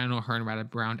 Ryan O'Hearn right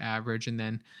around average, and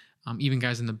then even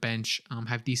guys on the bench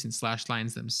have decent slash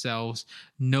lines themselves.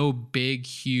 No big,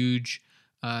 huge,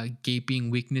 gaping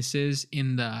weaknesses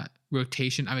in the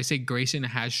rotation. I would say Grayson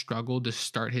has struggled to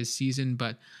start his season,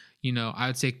 but I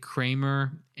would say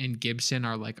Kramer and Gibson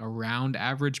are like around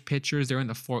average pitchers. They're in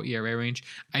the 4 ERA range.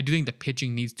 I do think the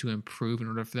pitching needs to improve in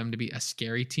order for them to be a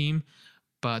scary team,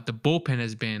 but the bullpen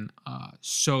has been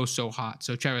so hot.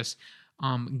 So Travis,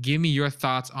 give me your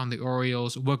thoughts on the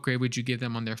Orioles. What grade would you give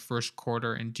them on their first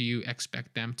quarter, and do you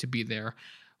expect them to be there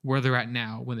where they're at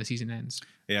now when the season ends?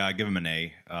 Yeah, I give them an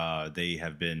A. They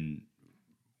have been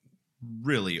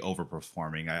really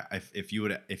overperforming. If you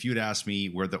would ask me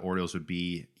where the Orioles would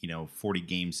be, 40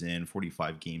 games in,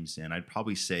 45 games in, I'd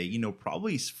probably say,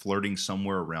 probably flirting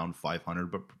somewhere around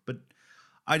 500, but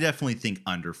I definitely think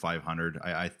under 500.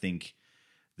 I think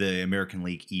the American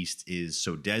League East is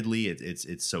so deadly.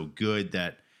 It's so good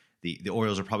that the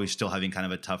Orioles are probably still having kind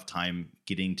of a tough time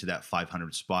getting to that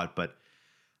 500 spot, but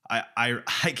I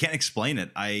can't explain it.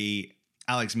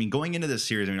 Alex, I mean, going into this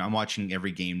series, I'm watching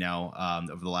every game now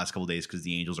over the last couple of days because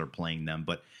the Angels are playing them.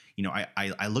 But,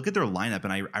 I look at their lineup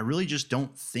and I really just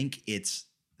don't think it's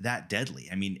that deadly.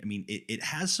 I mean, it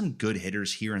has some good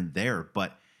hitters here and there,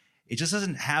 but it just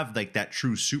doesn't have like that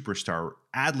true superstar.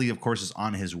 Adley, of course, is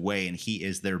on his way, and he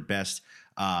is their best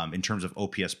in terms of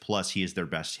OPS plus. He is their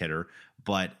best hitter,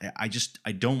 but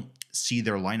I don't see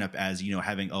their lineup as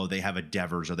having they have a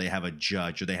Devers or they have a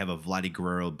Judge or they have a Vladdy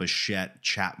Guerrero, Bichette,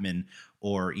 Chapman,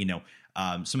 or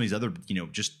some of these other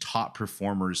just top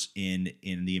performers in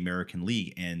the American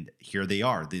League, and here they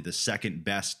are, the second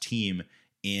best team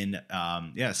in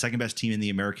second best team in the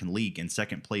American League and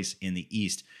second place in the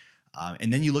East.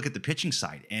 And then you look at the pitching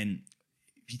side, and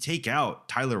if you take out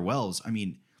Tyler Wells, I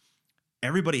mean,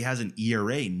 everybody has an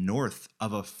ERA north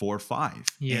of a 4.5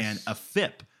 and a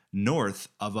FIP north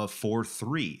of a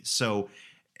 4.3. So,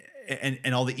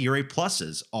 and all the ERA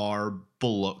pluses are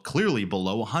clearly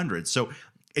below 100. So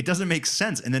it doesn't make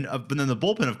sense. And then, but then the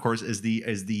bullpen, of course, is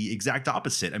the exact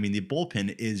opposite. I mean, the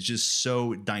bullpen is just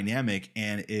so dynamic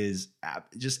and is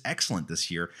just excellent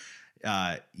this year.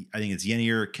 I think it's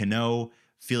Yenier Cano,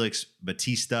 Felix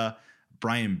Batista,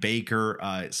 Brian Baker,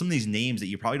 some of these names that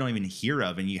you probably don't even hear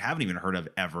of and you haven't even heard of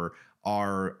ever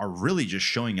are really just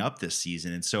showing up this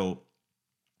season. And so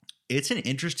it's an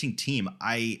interesting team.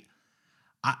 I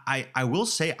will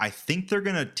say I think they're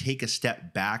going to take a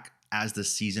step back as the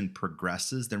season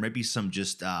progresses. There might be some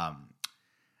some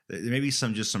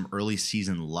early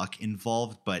season luck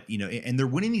involved, but and they're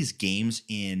winning these games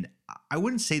in, I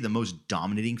wouldn't say the most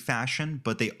dominating fashion,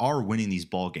 but they are winning these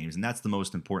ball games, and that's the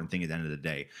most important thing at the end of the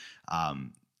day.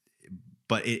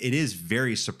 But it is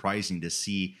very surprising to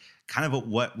see kind of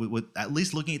what at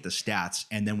least looking at the stats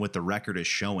and then what the record is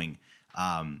showing.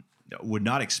 Would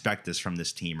not expect this from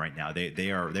this team right now.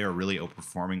 They are really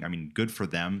overperforming. I mean, good for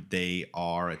them. They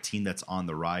are a team that's on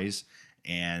the rise,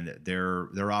 and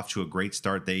they're off to a great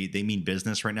start. They mean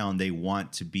business right now, and they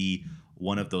want to be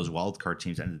one of those wild card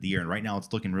teams at the end of the year. And right now,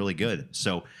 it's looking really good.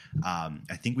 So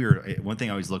I think one thing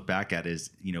I always look back at is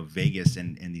Vegas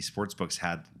and these sports books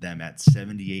had them at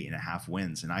 78.5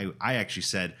 wins, and I actually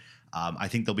said I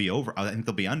think they'll be over. I think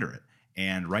they'll be under it.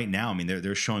 And right now, I mean,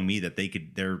 they're showing me that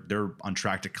they're on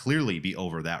track to clearly be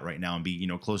over that right now and be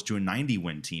close to a 90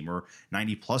 win team or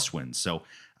 90 plus wins. So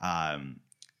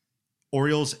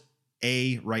Orioles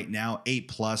A right now, A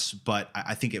plus, but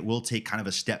I think it will take kind of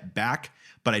a step back.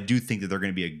 But I do think that they're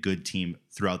going to be a good team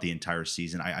throughout the entire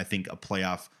season. I think a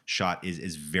playoff shot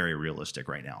is very realistic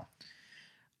right now.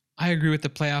 I agree with the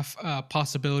playoff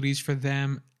possibilities for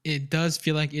them. It does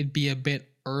feel like it'd be a bit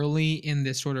early in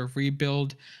this sort of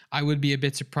rebuild. I would be a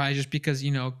bit surprised just because,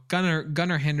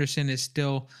 Gunnar Henderson is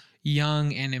still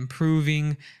young and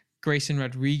improving. Grayson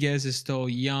Rodriguez is still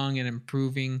young and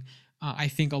improving. I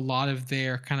think a lot of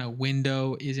their kind of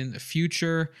window is in the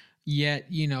future, yet,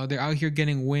 they're out here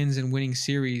getting wins and winning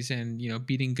series and,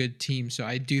 beating good teams. So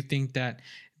I do think that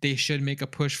they should make a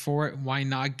push for it. Why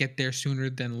not get there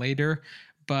sooner than later?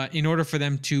 But in order for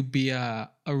them to be a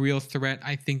real threat,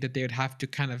 I think that they would have to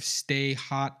kind of stay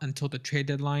hot until the trade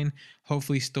deadline,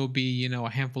 hopefully still be, a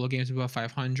handful of games above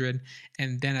 500.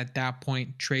 And then at that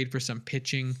point, trade for some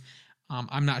pitching.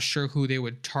 I'm not sure who they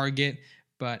would target,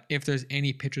 but if there's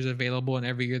any pitchers available, and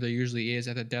every year there usually is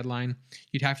at the deadline,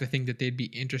 you'd have to think that they'd be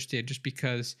interested just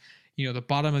because, the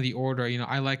bottom of the order,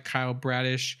 I like Kyle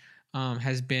Bradish,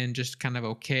 has been just kind of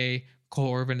okay.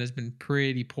 Cole Irvin has been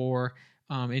pretty poor.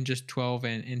 In just 12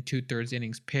 and 2/3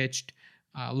 innings pitched.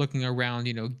 Looking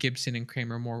around, Gibson and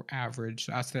Kramer more average.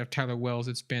 So outside of Tyler Wells,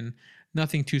 it's been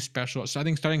nothing too special. So I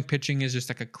think starting pitching is just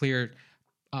like a clear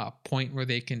point where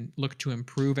they can look to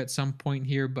improve at some point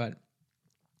here. But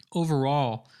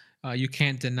overall, you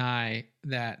can't deny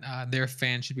that their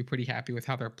fans should be pretty happy with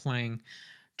how they're playing.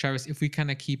 Travis, if we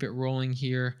kind of keep it rolling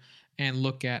here, and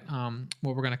look at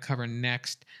what we're going to cover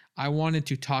next, I wanted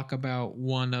to talk about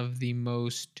one of the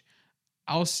most,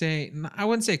 I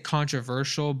wouldn't say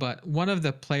controversial, but one of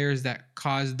the players that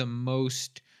caused the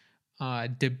most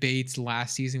debates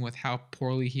last season with how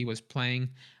poorly he was playing.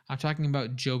 I'm talking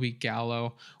about Joey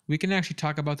Gallo. We can actually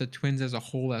talk about the Twins as a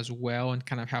whole as well and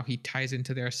kind of how he ties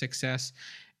into their success.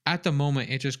 At the moment,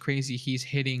 it's just crazy. He's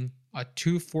hitting a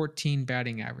 214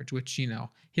 batting average, which,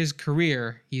 his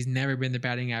career, he's never been the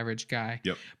batting average guy.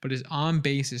 Yep. But his on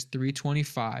base is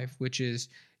 325, which is,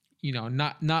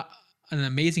 not an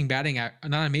amazing not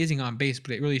amazing on base,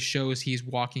 but it really shows he's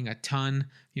walking a ton,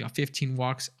 15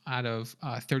 walks out of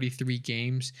 33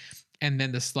 games. And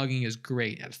then the slugging is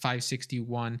great at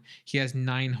 561. He has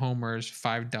 9 homers,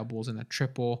 5 doubles, and a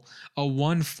triple, a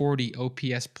 140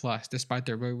 OPS plus, despite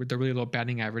the really low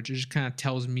batting average. It just kind of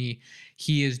tells me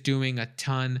he is doing a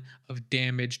ton of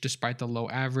damage despite the low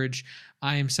average.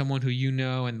 I am someone who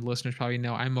and listeners probably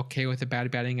know I'm okay with a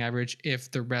bad batting average if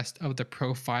the rest of the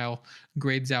profile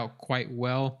grades out quite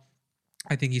well.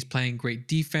 I think he's playing great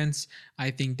defense. I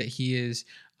think that he is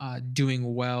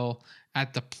doing well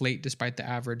at the plate despite the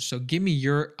average. So give me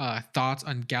your thoughts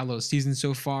on Gallo's season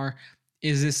so far.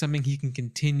 Is this something he can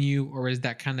continue, or is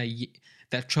that kind of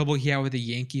that trouble he had with the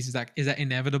Yankees? Is that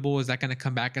inevitable? Is that going to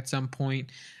come back at some point?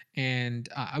 And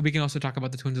we can also talk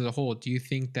about the Twins as a whole. Do you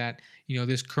think that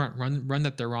this current run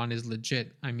that they're on is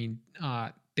legit? I mean,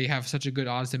 they have such a good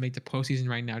odds to make the postseason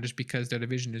right now just because their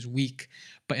division is weak.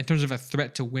 But in terms of a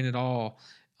threat to win it all,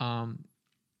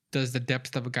 does the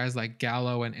depth of guys like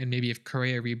Gallo and maybe if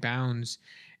Correa rebounds,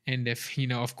 and if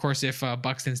of course if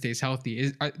Buxton stays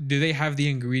healthy, do they have the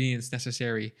ingredients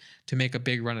necessary to make a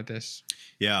big run at this?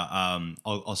 Yeah,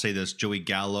 I'll say this: Joey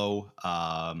Gallo.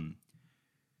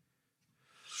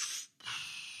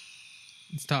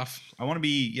 It's tough. I want to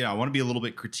be a little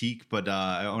bit critique, but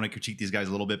I want to critique these guys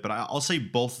a little bit. But I'll say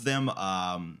both of them,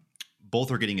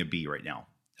 both are getting a B right now.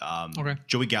 Okay.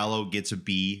 Joey Gallo gets a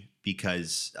B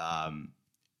because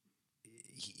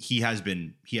he has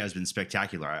been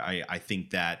spectacular. I think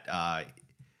that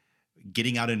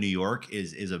getting out of New York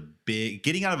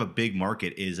getting out of a big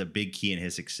market is a big key in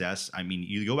his success. I mean,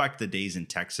 you go back to the days in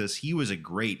Texas, he was a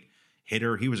great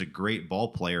hitter. He was a great ball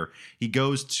player. He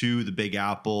goes to the Big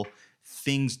Apple.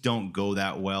 Things don't go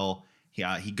that well.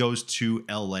 He goes to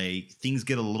LA. Things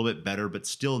get a little bit better, but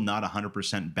still not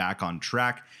 100% back on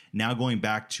track. Now going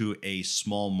back to a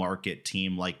small market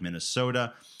team like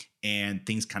Minnesota, and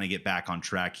things kind of get back on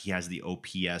track. He has the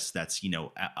OPS that's,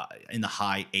 in the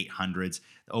high 800s.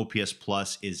 The OPS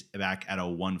plus is back at a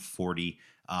 140.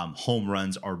 Home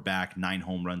runs are back, 9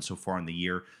 home runs so far in the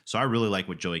year. So I really like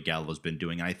what Joey Gallo has been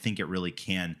doing, and I think it really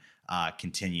can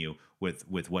continue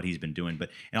with what he's been doing.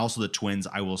 And also the Twins,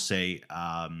 I will say,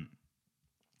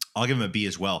 I'll give him a B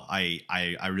as well. I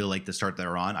really like the start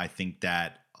they're on. I think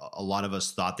that a lot of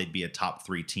us thought they'd be a top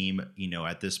 3 team.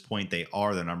 At this point, they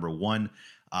are the number 1.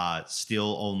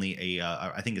 Still only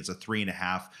I think it's a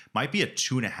 3.5, might be a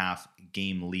 2.5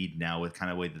 game lead now with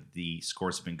kind of the way that the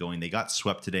scores have been going. They got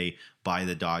swept today by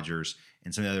the Dodgers,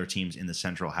 and some of the other teams in the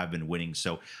Central have been winning.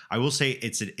 So I will say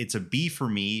it's a B for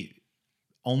me,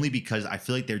 only because I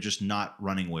feel like they're just not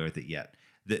running away with it yet.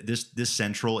 This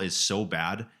Central is so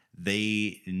bad.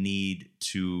 They need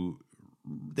to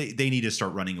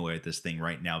start running away with this thing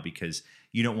right now, because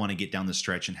you don't want to get down the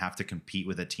stretch and have to compete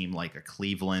with a team like a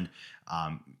Cleveland.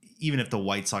 Even if the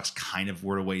White Sox kind of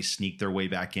were to sneak their way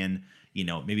back in,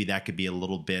 maybe that could be a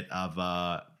little bit of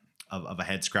a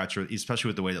head scratcher, especially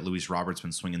with the way that Luis Roberts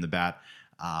been swinging the bat.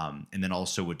 And then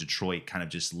also with Detroit kind of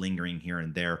just lingering here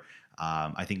and there.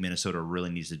 I think Minnesota really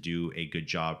needs to do a good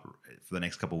job for the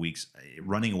next couple of weeks,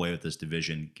 running away with this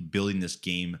division, building this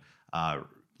game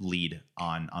lead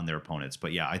on their opponents.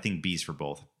 But yeah, I think B's for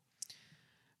both.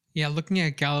 Yeah, looking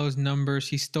at Gallo's numbers,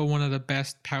 he's still one of the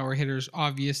best power hitters.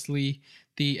 Obviously,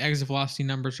 the exit velocity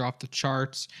numbers are off the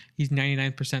charts. He's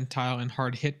 99 percentile in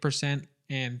hard hit percent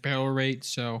and barrel rate.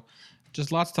 So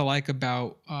just lots to like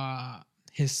about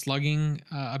his slugging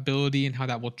ability and how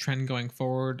that will trend going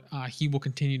forward. He will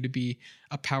continue to be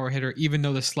a power hitter, even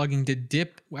though the slugging did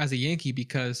dip as a Yankee,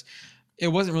 because it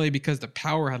wasn't really because the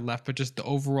power had left, but just the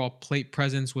overall plate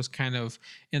presence was kind of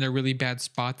in a really bad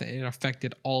spot that it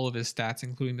affected all of his stats,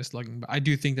 including the slugging. But I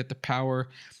do think that the power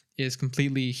is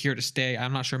completely here to stay.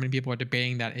 I'm not sure many people are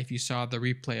debating that. If you saw the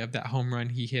replay of that home run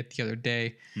he hit the other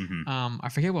day, I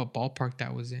forget what ballpark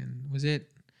that was in. Was it?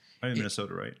 I mean,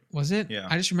 Minnesota, right? Was it? Yeah.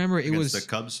 I just remember it was the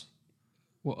Cubs.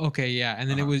 Well, okay, yeah, and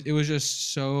then it was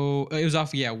just so it was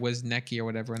off Wozniacki or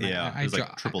whatever. And yeah, it was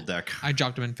like triple deck. I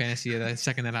dropped him in fantasy the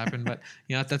second that happened, but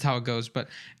that's how it goes. But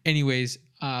anyways,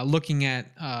 looking at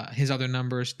his other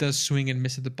numbers, does swing and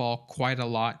miss at the ball quite a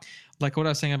lot. Like what I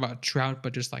was saying about Trout,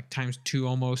 but just like times two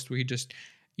almost, where he just,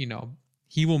 you know,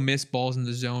 he will miss balls in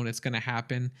the zone. It's going to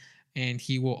happen. And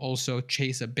he will also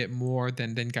chase a bit more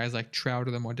than guys like Trout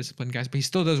or the more disciplined guys. But he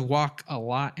still does walk a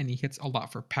lot and he hits a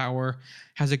lot for power,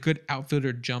 has a good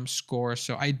outfielder jump score.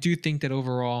 So I do think that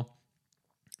overall,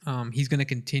 he's going to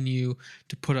continue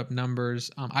to put up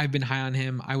numbers. I've been high on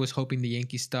him. I was hoping the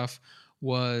Yankee stuff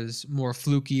was more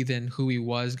fluky than who he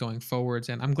was going forwards,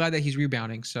 and I'm glad that he's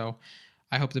rebounding. So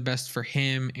I hope the best for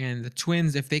him and the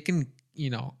Twins. If they can,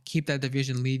 keep that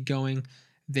division lead going,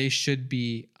 they should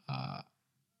be.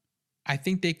 I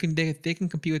think they can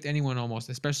compete with anyone almost,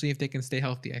 especially if they can stay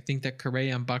healthy. I think that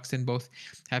Correa and Buxton both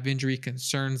have injury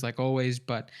concerns like always,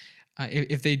 but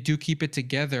if they do keep it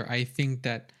together, I think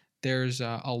that there's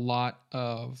a lot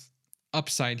of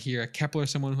upside here. Kepler,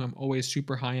 someone who I'm always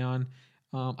super high on.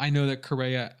 I know that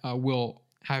Correa will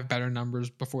have better numbers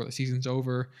before the season's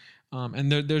over.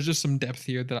 And there's just some depth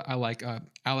here that I like.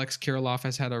 Alex Kirilloff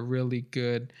has had a really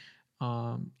good,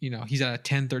 he's at a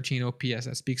 10-13 OPS.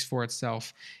 That speaks for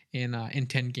itself in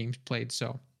 10 games played.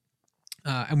 So,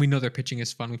 and we know their pitching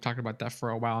is fun. We've talked about that for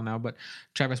a while now, but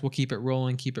Travis, we'll keep it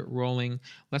rolling, keep it rolling.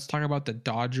 Let's talk about the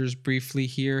Dodgers briefly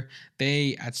here.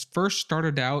 They at first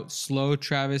started out slow,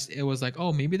 Travis. It was like,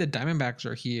 oh, maybe the Diamondbacks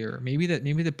are here. Maybe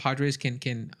the Padres can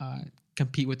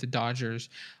compete with the Dodgers.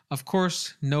 Of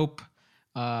course, nope.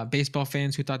 Baseball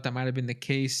fans who thought that might have been the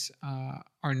case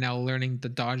are now learning the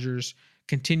Dodgers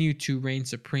continue to reign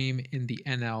supreme in the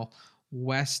NL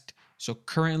West. So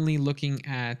currently looking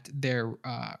at their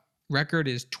record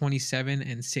is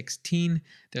 27-16.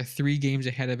 They're 3 games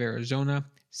ahead of Arizona,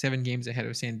 7 games ahead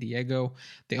of San Diego.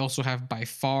 They also have by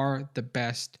far the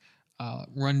best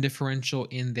run differential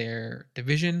in their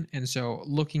division. And so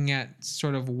looking at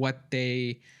sort of what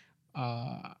they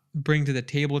bring to the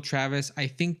table, Travis, I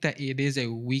think that it is a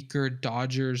weaker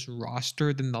Dodgers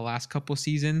roster than the last couple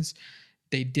seasons.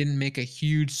 They didn't make a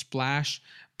huge splash,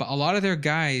 but a lot of their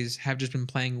guys have just been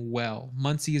playing well.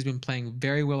 Muncy has been playing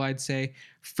very well, I'd say.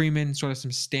 Freeman, sort of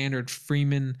some standard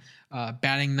Freeman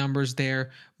batting numbers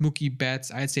there. Mookie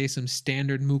Betts, I'd say some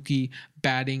standard Mookie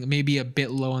batting, maybe a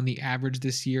bit low on the average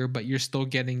this year, but you're still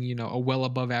getting, a well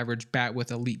above average bat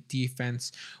with elite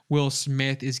defense. Will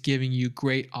Smith is giving you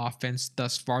great offense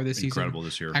thus far this season. Incredible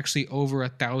this year. Actually over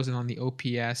 1,000 on the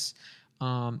OPS.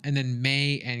 And then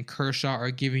May and Kershaw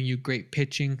are giving you great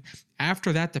pitching.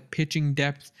 After that, the pitching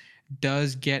depth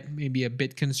does get maybe a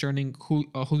bit concerning.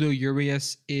 Julio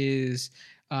Urias is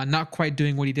not quite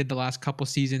doing what he did the last couple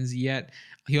seasons yet.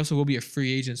 He also will be a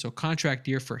free agent, so contract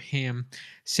year for him.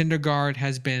 Syndergaard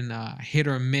has been hit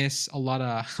or miss, a lot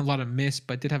of miss,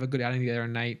 but did have a good outing the other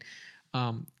night.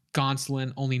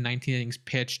 Gonsolin, only 19 innings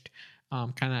pitched,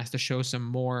 kind of has to show some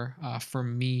more for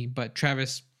me. But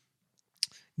Travis,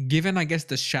 given, I guess,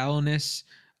 the shallowness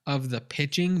of the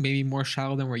pitching, maybe more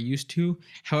shallow than we're used to.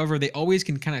 However, they always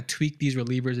can kind of tweak these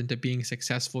relievers into being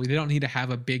successful. They don't need to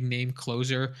have a big name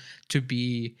closer to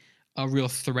be a real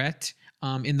threat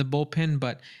in the bullpen.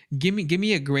 But give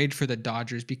me a grade for the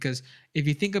Dodgers, because if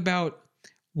you think about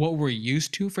what we're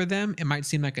used to for them, it might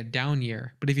seem like a down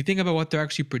year. But if you think about what they're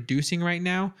actually producing right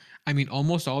now, I mean,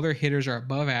 almost all their hitters are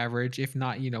above average, if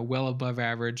not, well above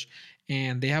average.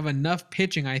 And they have enough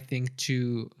pitching, I think,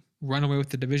 to run away with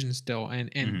the division still. And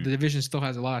the division still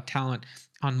has a lot of talent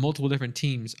on multiple different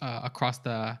teams across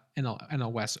the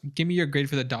NL West. Give me your grade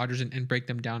for the Dodgers and break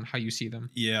them down how you see them.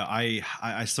 Yeah,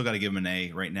 I still got to give them an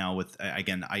A right now. With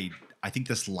again, I think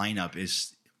this lineup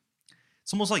is,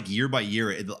 it's almost like year by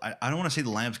year. I don't want to say the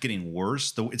lineup's getting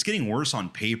worse, though it's getting worse on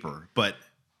paper, but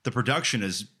the production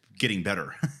is getting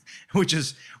better, which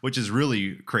is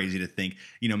really crazy to think.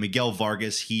 Miguel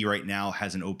Vargas, he right now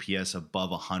has an OPS above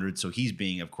 100, so he's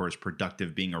being, of course,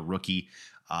 productive being a rookie.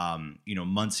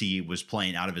 Muncy was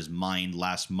playing out of his mind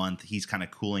last month. He's kind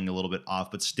of cooling a little bit off,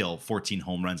 but still 14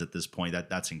 home runs at this point.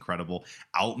 That's incredible.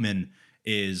 Outman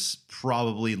is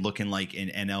probably looking like an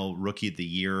NL Rookie of the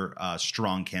Year,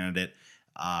 strong candidate.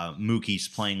 Mookie's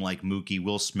playing like Mookie.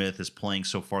 Will Smith is playing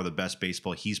so far the best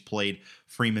baseball he's played.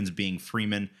 Freeman's being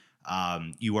Freeman.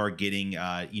 You are getting,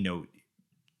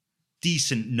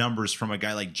 decent numbers from a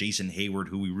guy like Jason Hayward,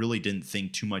 who we really didn't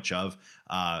think too much of,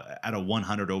 at a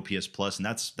 100 OPS plus, and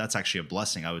that's actually a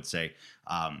blessing, I would say.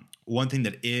 One thing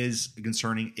that is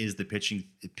concerning is the pitching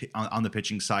on the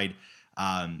pitching side.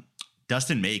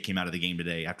 Dustin May came out of the game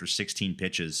today after 16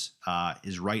 pitches.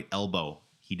 His right elbow.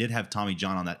 He did have Tommy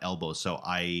John on that elbow, so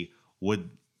I'm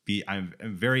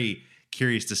very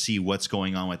curious to see what's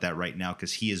going on with that right now,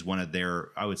 because he is one of their,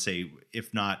 I would say,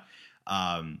 if not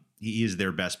He is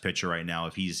their best pitcher right now.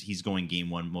 If he's going game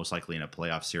one, most likely in a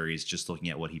playoff series, just looking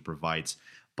at what he provides.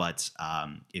 But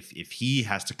if he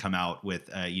has to come out with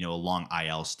a long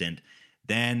IL stint,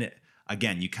 then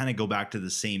again you kind of go back to the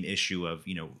same issue of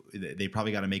they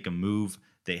probably got to make a move.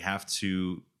 They have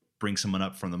to bring someone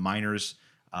up from the minors.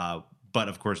 But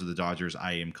of course, with the Dodgers,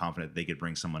 I am confident they could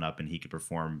bring someone up and he could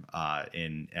perform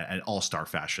in an all-star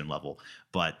fashion level.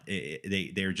 But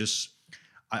they're just,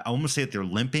 I almost say that they're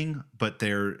limping, but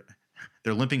they're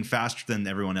limping faster than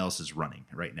everyone else is running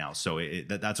right now. So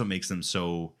that's what makes them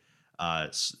so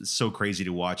crazy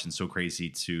to watch and so crazy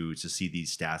to see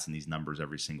these stats and these numbers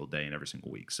every single day and every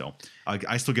single week. So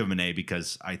I still give them an A,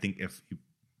 because I think if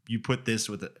you put this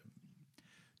with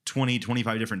 20,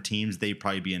 25 different teams, they'd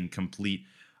probably be in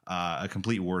a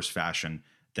complete worse fashion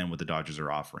than what the Dodgers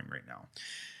are offering right now.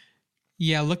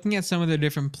 Yeah, looking at some of the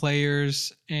different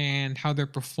players and how they're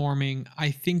performing, I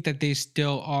think that they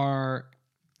still are,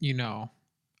 a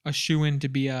shoo-in to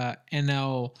be a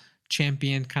NL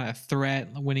champion kind of threat,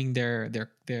 winning their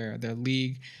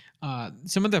league.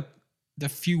 Some of the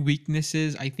few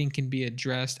weaknesses I think can be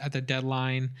addressed at the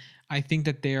deadline. I think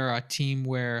that they are a team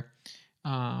where,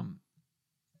 to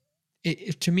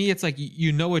me, it's like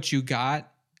what you got.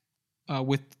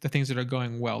 With the things that are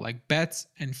going well, like Betts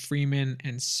and Freeman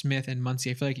and Smith and Muncy.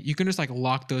 I feel like you can just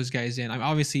lock those guys in.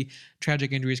 Obviously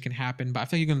tragic injuries can happen, but I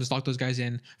feel like you can just lock those guys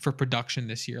in for production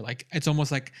this year. Like, it's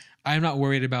almost like I'm not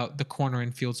worried about the corner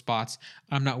and field spots.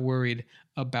 I'm not worried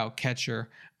about catcher,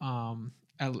 or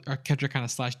catcher kind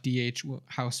of / DH,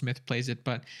 how Smith plays it.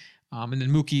 But and then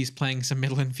Mookie's playing some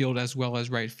middle infield as well as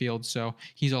right field, so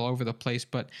he's all over the place.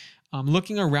 But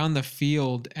looking around the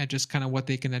field at just kind of what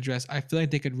they can address, I feel like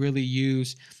they could really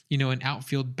use, an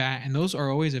outfield bat, and those are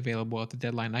always available at the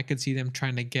deadline. I could see them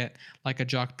trying to get like a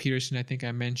Jock Peterson. I think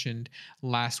I mentioned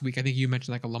last week. I think you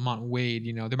mentioned like a Lamont Wade.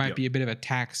 There might be a bit of a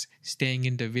tax staying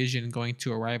in division going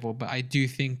to a rival, but I do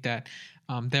think that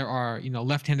there are,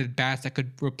 left-handed bats that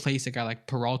could replace a guy like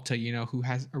Peralta, who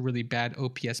has a really bad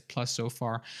OPS plus so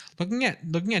far. Looking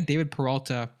at David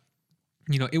Peralta,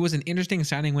 it was an interesting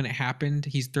signing when it happened.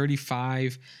 He's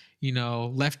 35,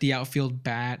 lefty outfield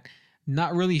bat.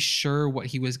 Not really sure what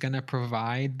he was going to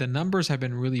provide. The numbers have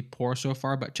been really poor so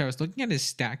far, but I was looking at his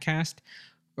StatCast,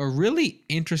 a really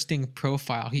interesting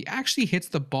profile. He actually hits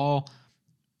the ball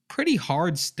pretty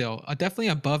hard still, definitely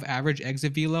above average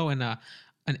exit velo and an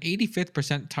 85th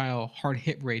percentile hard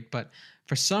hit rate, but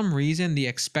for some reason, the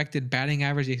expected batting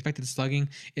average, the expected slugging,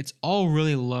 it's all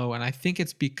really low. And I think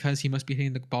it's because he must be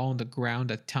hitting the ball on the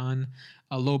ground a ton,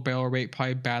 a low barrel rate,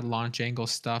 probably bad launch angle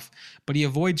stuff. But he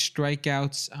avoids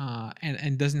strikeouts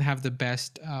and doesn't have the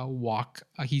best walk.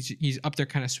 He's up there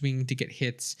kind of swinging to get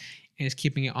hits and is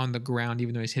keeping it on the ground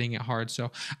even though he's hitting it hard.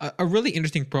 So a really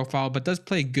interesting profile, but does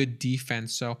play good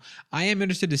defense. So I am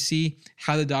interested to see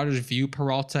how the Dodgers view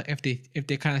Peralta, if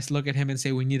they kind of look at him and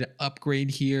say we need to upgrade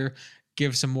here,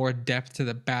 give some more depth to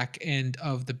the back end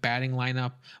of the batting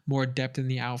lineup, more depth in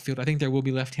the outfield. I think there will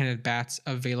be left-handed bats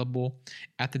available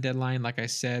at the deadline, like I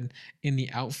said, in the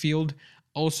outfield.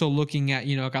 Also looking at,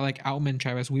 a guy like Outman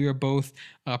Travis, we were both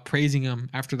praising him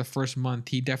after the first month.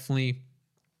 He definitely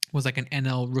was like an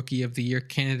NL Rookie of the Year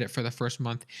candidate for the first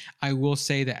month. I will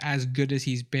say that as good as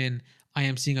he's been, I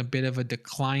am seeing a bit of a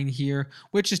decline here,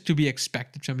 which is to be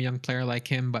expected from a young player like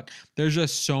him, but there's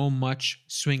just so much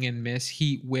swing and miss.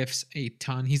 He whiffs a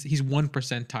ton. He's 1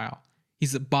 percentile.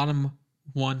 He's the bottom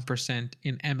 1%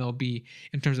 in MLB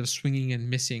in terms of swinging and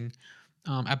missing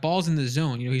at balls in the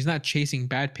zone. He's not chasing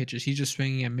bad pitches. He's just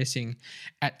swinging and missing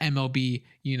at MLB,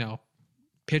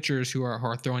 pitchers who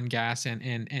are throwing gas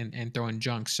and throwing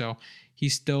junk. So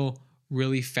he's still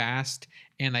really fast.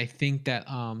 And I think that,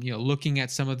 looking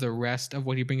at some of the rest of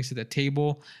what he brings to the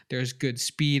table, there's good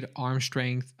speed, arm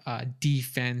strength,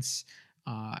 defense,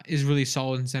 is really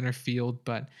solid in center field.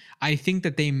 But I think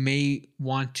that they may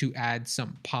want to add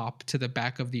some pop to the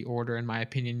back of the order, in my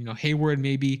opinion. Hayward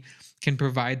maybe can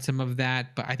provide some of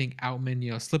that, but I think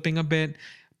Outman, slipping a bit.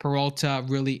 Peralta,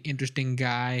 really interesting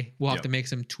guy. We'll have to make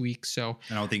some tweaks. So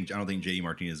I don't think JD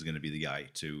Martinez is going to be the guy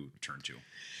to turn to.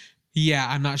 Yeah,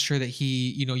 I'm not sure that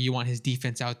he, you want his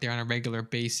defense out there on a regular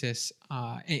basis.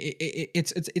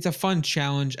 It's a fun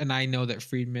challenge, and I know that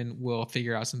Friedman will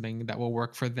figure out something that will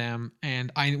work for them.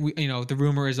 And the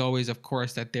rumor is always, of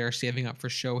course, that they're saving up for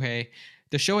Shohei.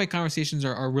 The Shohei conversations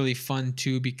are really fun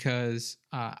too because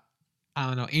I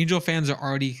don't know, Angel fans are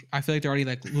already. I feel like they're already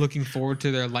like looking forward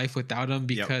to their life without him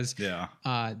because they're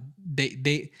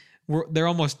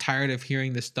almost tired of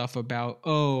hearing this stuff about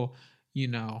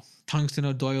Tungsten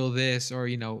O'Doyle this or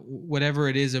whatever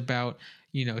it is about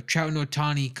Trout and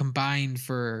Ohtani combined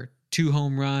for 2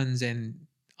 home runs and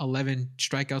 11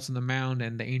 strikeouts on the mound,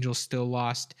 and the Angels still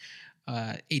lost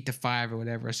 8-5 or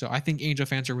whatever. So I think Angel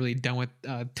fans are really done with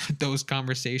those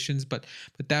conversations. But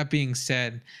that being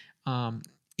said,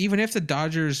 even if the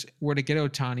Dodgers were to get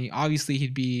Ohtani, obviously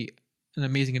he'd be an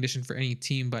amazing addition for any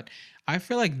team. But I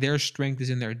feel like their strength is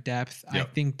in their depth. I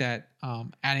Yep. think that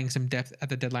adding some depth at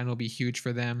the deadline will be huge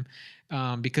for them,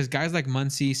 because guys like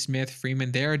Muncy, Smith,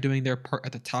 Freeman, they are doing their part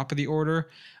at the top of the order.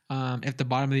 If the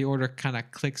bottom of the order kind of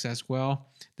clicks as well,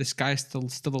 the sky's still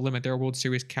the limit. They're a World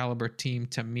Series caliber team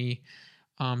to me.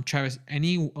 Travis,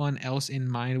 anyone else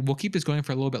in mind? We'll keep this going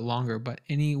for a little bit longer, but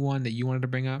anyone that you wanted to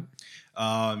bring up?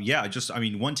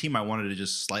 One team I wanted to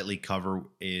just slightly cover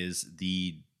is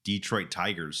the Detroit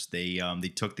Tigers. They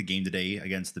took the game today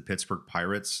against the Pittsburgh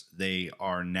Pirates. They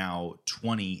are now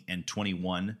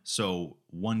 20-21, so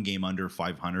one game under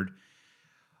 500.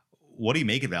 What do you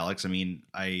make of Alex? I mean,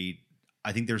 I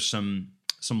think there's some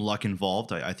luck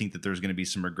involved. I think that there's going to be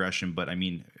some regression, but I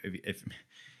mean, if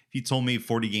you told me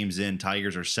 40 games in,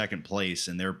 Tigers are second place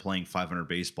and they're playing 500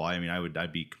 baseball, I mean,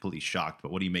 I'd be completely shocked.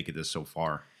 But what do you make of this so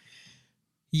far?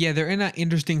 Yeah, they're in an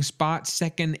interesting spot,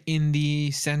 second in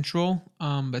the Central,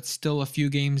 but still a few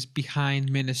games behind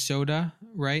Minnesota.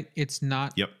 Right? It's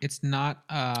not. Yep. It's not.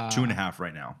 2.5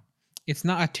 right now. It's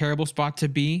not a terrible spot to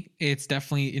be. It's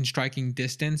definitely in striking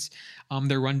distance.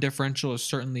 Their run differential is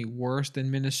certainly worse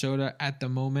than Minnesota at the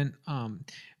moment.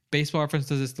 Baseball Reference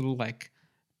does this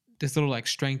little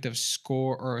strength of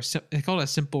score, or they call it a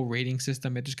simple rating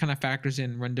system. It just kind of factors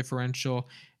in run differential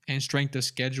and strength of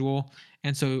schedule.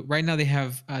 And so right now they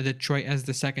have Detroit as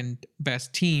the second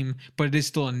best team, but it is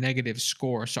still a negative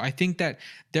score. So I think that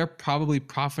they're probably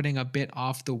profiting a bit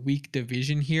off the weak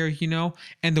division here,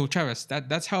 And though, Travis,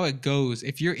 that's how it goes.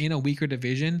 If you're in a weaker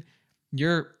division,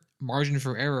 your margin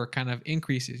for error kind of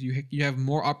increases. You have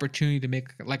more opportunity to make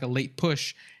like a late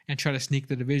push and try to sneak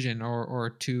the division,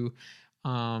 or to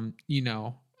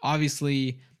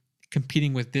obviously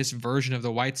competing with this version of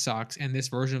the White Sox and this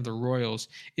version of the Royals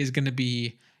is going to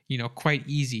be, quite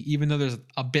easy. Even though there's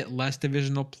a bit less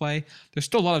divisional play, there's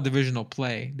still a lot of divisional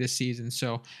play this season.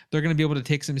 So they're going to be able to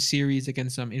take some series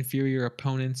against some inferior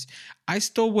opponents. I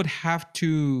still would have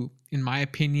to, in my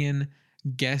opinion,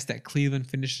 guess that Cleveland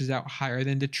finishes out higher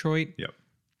than Detroit. Yep.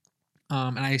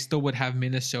 And I still would have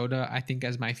Minnesota, I think,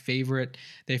 as my favorite.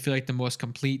 They feel like the most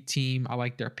complete team. I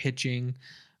like their pitching.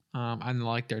 I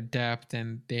like their depth,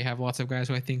 and they have lots of guys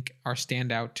who I think are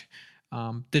standout.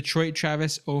 Detroit,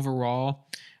 Travis, overall,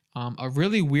 a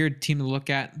really weird team to look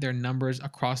at. Their numbers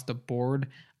across the board.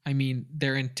 I mean,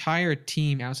 their entire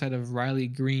team outside of Riley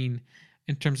Green,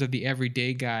 in terms of the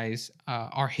everyday guys,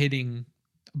 are hitting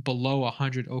below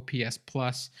 100 OPS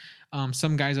plus.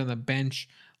 Some guys on the bench,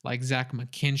 like Zach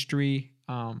McKinstry,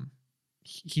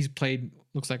 he's played,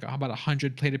 looks like about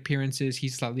 100 plate appearances.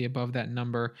 He's slightly above that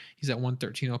number. He's at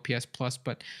 113 OPS plus,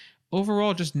 but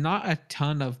overall, just not a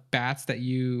ton of bats that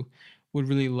you would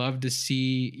really love to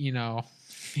see,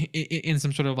 in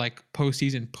some sort of like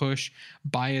postseason push.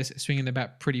 Bias swinging the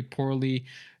bat pretty poorly.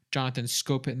 Jonathan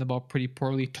Scope hitting the ball pretty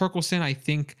poorly. Torkelson, I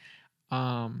think,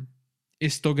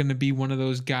 is still going to be one of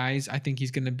those guys. I think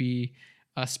he's going to be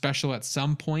special at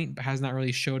some point, but has not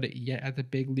really showed it yet at the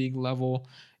big league level.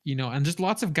 And just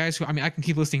lots of guys who, I mean, I can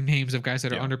keep listing names of guys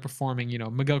that are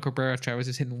underperforming. Miguel Cabrera, Travis,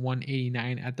 is hitting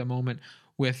 189 at the moment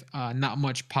with not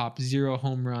much pop, 0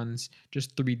 home runs,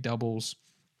 just 3 doubles.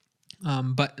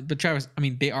 But Travis, I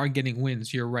mean, they are getting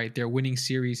wins. You're right. They're winning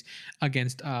series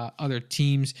against other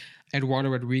teams. Eduardo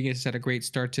Rodriguez has had a great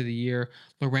start to the year.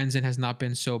 Lorenzen has not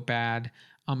been so bad.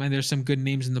 And there's some good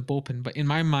names in the bullpen. But in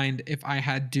my mind, if I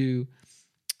had to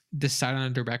decide on a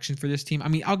direction for this team, I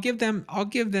mean, I'll give them,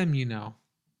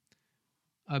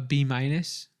 a B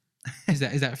minus. Is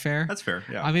that fair? That's fair.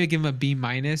 Yeah. I'm gonna give them a B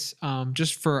minus,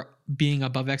 just for being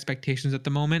above expectations at the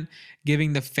moment,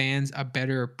 giving the fans a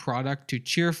better product to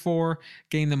cheer for,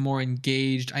 getting them more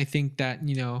engaged. I think that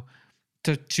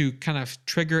to kind of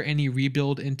trigger any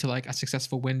rebuild into like a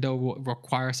successful window will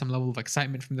require some level of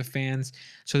excitement from the fans.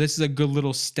 So this is a good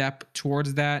little step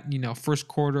towards that. First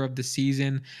quarter of the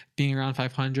season, being around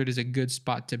 500 is a good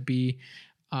spot to be.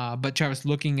 But Travis,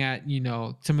 looking at,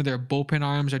 some of their bullpen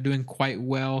arms are doing quite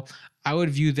well. I would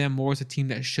view them more as a team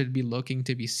that should be looking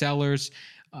to be sellers.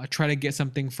 Try to get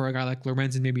something for a guy like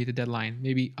Lorenzen maybe at the deadline.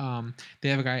 Maybe they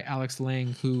have a guy, Alex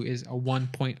Lang, who is a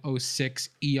 1.06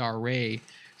 ERA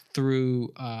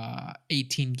through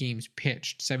 18 games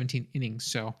pitched, 17 innings.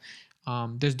 So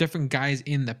there's different guys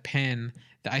in the pen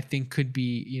that I think could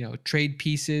be, trade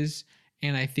pieces.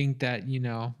 And I think that,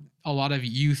 a lot of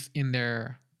youth in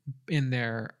their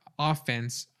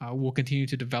offense will continue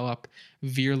to develop.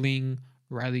 Veerling,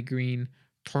 Riley Green,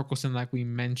 Torkelson, like we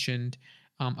mentioned.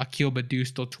 Akil Badu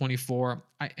still 24.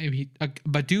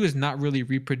 Badu is not really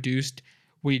reproduced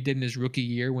what he did in his rookie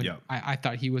year when Yeah. I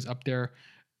thought he was up there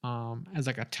as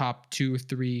like a top 2 or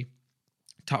 3,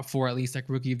 top 4 at least, like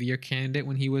rookie of the year candidate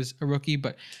when he was a rookie,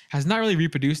 but has not really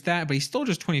reproduced that. But he's still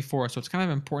just 24, so it's kind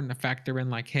of important to factor in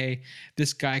like, hey,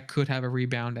 this guy could have a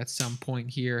rebound at some point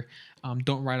here.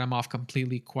 Don't write him off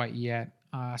completely quite yet.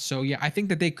 So yeah, I think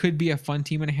that they could be a fun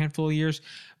team in a handful of years,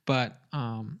 but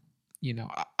I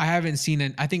haven't seen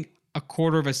it. I think a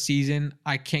quarter of a season,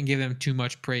 I can't give them too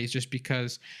much praise just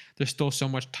because there's still so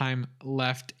much time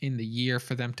left in the year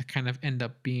for them to kind of end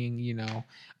up being,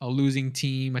 a losing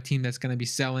team, a team that's going to be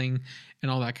selling and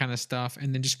all that kind of stuff.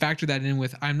 And then just factor that in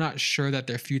with, I'm not sure that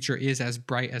their future is as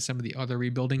bright as some of the other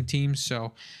rebuilding teams.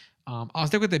 So I'll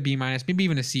stick with the B minus, maybe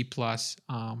even a C plus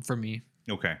for me.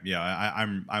 Okay. Yeah.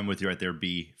 I'm with you right there.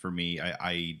 B for me.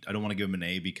 I don't want to give them an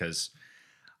A because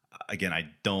again, I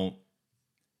don't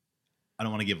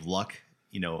want to give luck,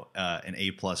 an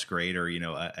A plus grade or,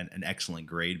 an excellent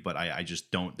grade, but I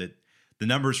just don't, that the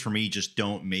numbers for me just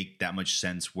don't make that much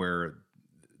sense where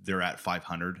they're at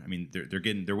 500. I mean,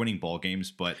 they're winning ball games,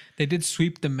 but they did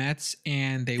sweep the Mets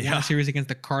and they won a series against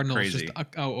the Cardinals crazy. Just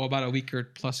about a week or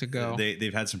plus ago.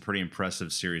 They've had some pretty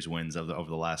impressive series wins over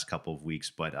the last couple of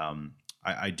weeks, but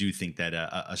I do think that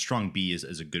a strong B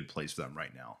is a good place for them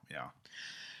right now. Yeah.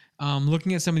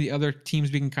 Looking at some of the other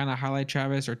teams we can kind of highlight,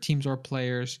 Travis, or teams or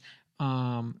players,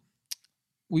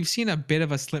 we've seen a bit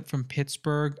of a slip from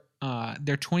Pittsburgh.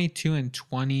 They're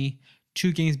 22-20,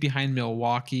 2 games behind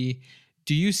Milwaukee.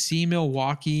 Do you see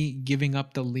Milwaukee giving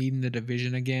up the lead in the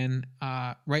division again?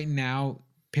 Right now,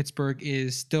 Pittsburgh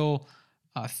is still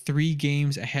 3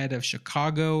 games ahead of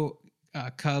Chicago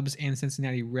Cubs and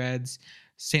Cincinnati Reds.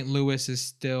 St. Louis is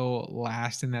still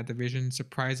last in that division,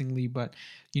 surprisingly. But,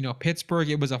 Pittsburgh,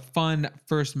 it was a fun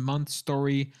first month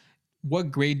story.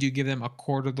 What grade do you give them a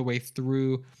quarter of the way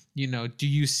through? Do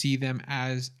you see them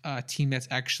as a team that's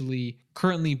actually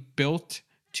currently built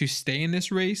to stay in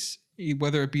this race,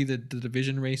 whether it be the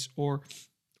division race or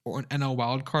an NL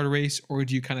wildcard race? Or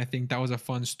do you kind of think that was a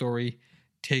fun story?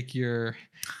 Take your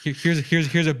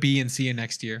here's a B and see you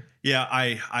next year. Yeah,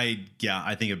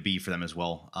 I think a B for them as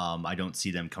well. I don't see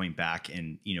them coming back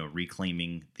and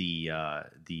reclaiming the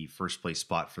first place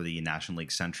spot for the National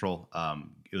League Central.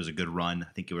 It was a good run.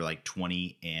 I think it were like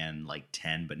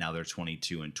 20-10, but now they're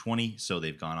 22-20. So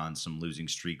they've gone on some losing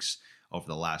streaks over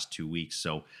the last 2 weeks.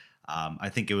 So I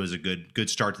think it was a good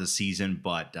start to the season,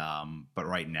 but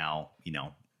right now,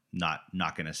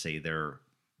 not going to say they're.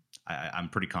 I'm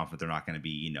pretty confident they're not going to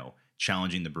be,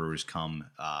 challenging the Brewers come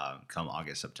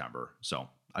August, September. So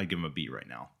I give them a B right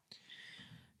now.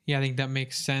 Yeah, I think that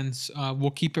makes sense.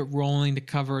 We'll keep it rolling to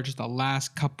cover just the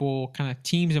last couple kind of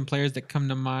teams and players that come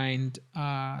to mind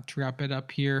to wrap it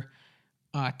up here.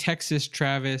 Texas,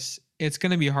 Travis, it's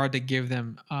going to be hard to give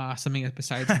them something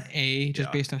besides an A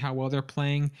just based on how well they're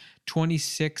playing.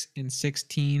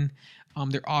 26-16.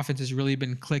 Their offense has really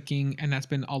been clicking, and that's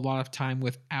been a lot of time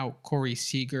without Corey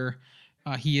Seager.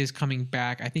 He is coming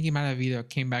back. I think he might have either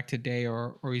came back today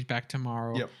or he's back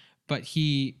tomorrow. Yep. But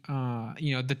he,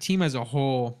 the team as a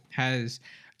whole has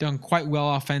done quite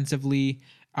well offensively.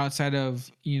 Outside of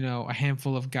a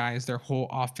handful of guys, their whole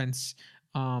offense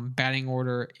batting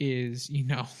order is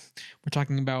we're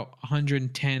talking about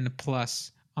 110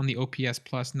 plus on the OPS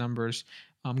plus numbers.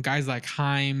 Guys like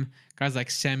Heim, guys like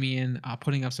Semien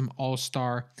putting up some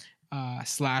all-star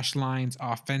slash lines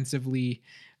offensively.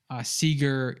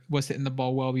 Seager was hitting the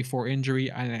ball well before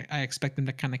injury. I expect them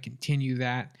to kind of continue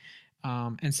that.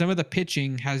 And some of the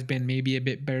pitching has been maybe a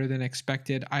bit better than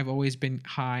expected. I've always been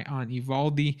high on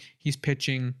Eovaldi. He's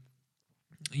pitching,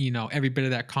 every bit of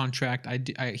that contract.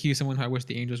 He's someone who I wish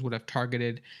the Angels would have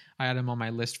targeted. I had him on my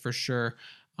list for sure.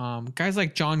 Guys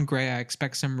like John Gray, I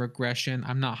expect some regression.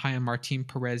 I'm not high on Martin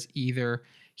Perez either.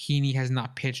 Heaney has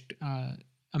not pitched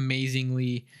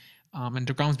amazingly, and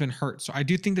DeGrom's been hurt. So I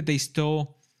do think that they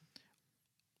still,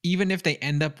 even if they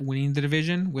end up winning the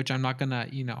division, which I'm not gonna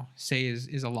say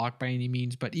is a lock by any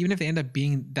means, but even if they end up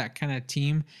being that kind of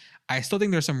team, I still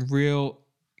think there's some real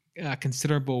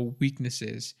considerable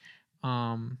weaknesses.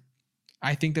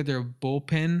 I think that their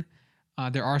bullpen.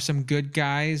 There are some good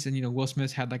guys, and Will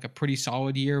Smith had like a pretty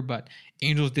solid year, but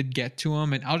Angels did get to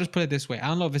him. And I'll just put it this way: I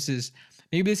don't know if this is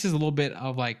a little bit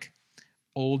of like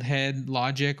old head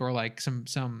logic or like some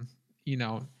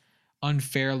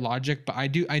unfair logic, but I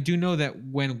do know that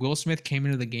when Will Smith came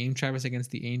into the game, Travis,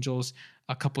 against the Angels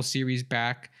a couple series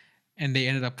back, and they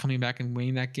ended up coming back and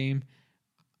winning that game.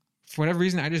 for whatever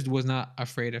reason, I just was not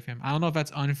afraid of him. I don't know if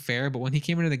that's unfair, but when he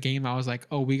came into the game, I was like,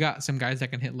 oh, we got some guys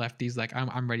that can hit lefties. Like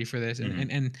I'm ready for this. And Mhm.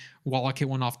 and Wallach hit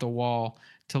one off the wall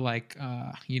to like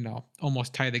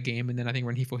almost tie the game. And then I think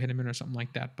Renifo hit him in or something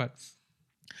like that. But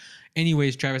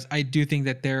anyways, Travis, I do think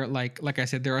that they're like I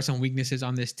said, there are some weaknesses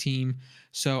on this team.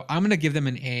 So I'm gonna give them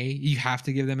an A. You have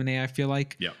to give them an A, I feel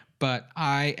like. Yeah. But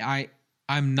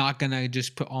I'm not gonna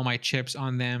just put all my chips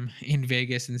on them in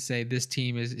Vegas and say this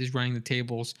team is running the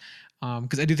tables,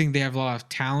 because I do think they have a lot of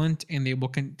talent and they will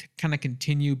kind of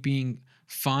continue being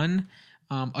fun.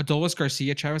 Adolis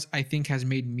Garcia, Travis, I think has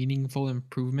made meaningful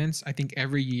improvements. I think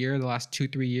every year, the last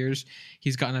 2-3 years,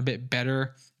 he's gotten a bit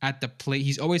better at the plate.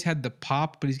 He's always had the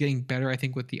pop, but he's getting better, I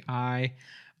think, with the eye,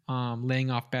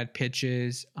 laying off bad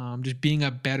pitches, just being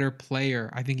a better player.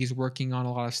 I think he's working on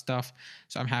a lot of stuff,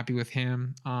 so I'm happy with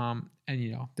him.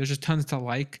 And there's just tons to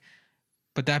like.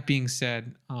 But that being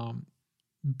said,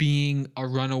 being a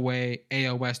runaway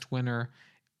AL West winner,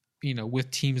 with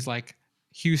teams like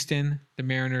Houston, the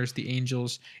Mariners, the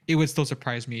Angels, it would still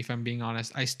surprise me if I'm being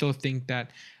honest. I still think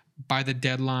that by the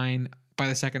deadline, by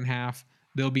the second half,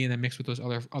 they'll be in the mix with those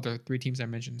other three teams I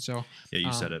mentioned. So Yeah,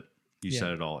 you said it. You said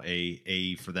it all.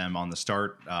 A for them on the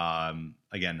start.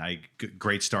 Again,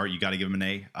 great start. You got to give them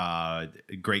an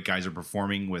A. Great guys are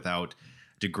performing without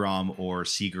DeGrom or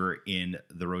Seager in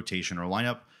the rotation or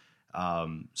lineup.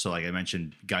 So like I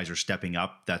mentioned, guys are stepping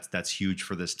up. That's huge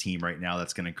for this team right now.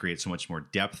 That's going to create so much more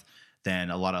depth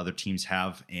than a lot of other teams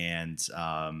have. And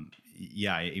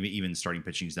even starting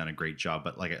pitching's done a great job.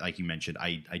 But like you mentioned,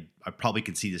 I probably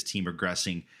could see this team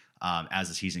regressing as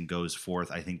the season goes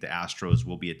forth. I think the Astros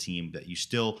will be a team that you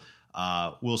still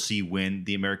will see win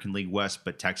the American League West,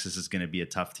 but Texas is going to be a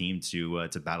tough team to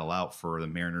battle out for the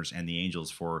Mariners and the Angels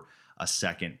for a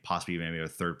second, possibly maybe a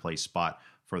third place spot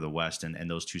for the West. And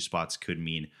those two spots could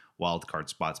mean wild card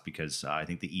spots, because I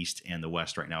think the East and the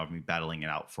West right now have been battling it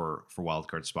out for wild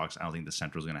card spots. I don't think the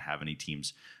Central is going to have any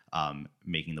teams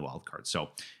making the wild card. So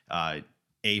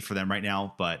A for them right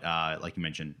now, but like you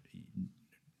mentioned,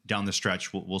 down the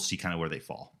stretch, we'll see kind of where they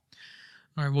fall.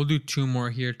 All right, we'll do two more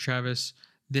here, Travis.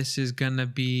 This is going to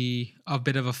be a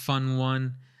bit of a fun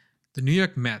one. The New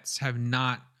York Mets have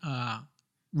not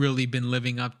really been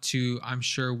living up to, I'm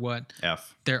sure, what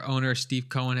F. their owner, Steve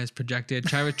Cohen, has projected.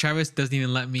 Travis doesn't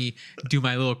even let me do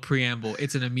my little preamble.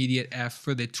 It's an immediate F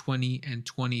for the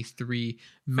 20-23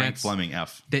 Mets. Frank Fleming,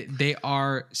 F. They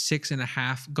are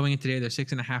 6.5 going into today. They're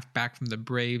 6.5 back from the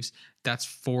Braves. That's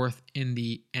fourth in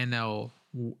the NL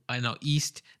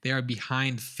East. They are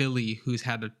behind Philly, who's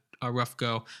had a rough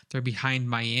go. They're behind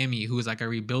Miami, who is like a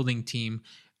rebuilding team.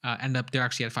 They're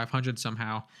actually at 500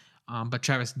 somehow. But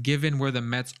Travis, given where the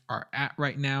Mets are at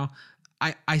right now,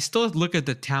 I still look at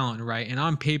the talent, right? And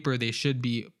on paper, they should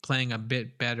be playing a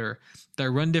bit better.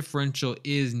 Their run differential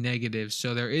is negative,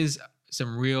 so there is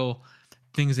some real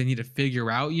things they need to figure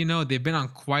out. They've been on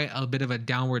quite a bit of a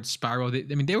downward spiral. They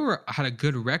had a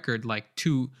good record like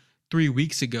 2-3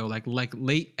 weeks ago, like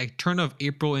late turn of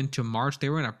April into March. They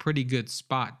were in a pretty good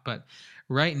spot, but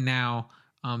right now,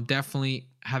 definitely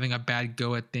having a bad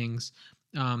go at things.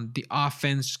 The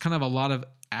offense, kind of a lot of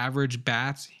average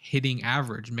bats hitting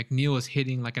average. McNeil is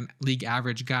hitting like a league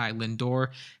average guy. Lindor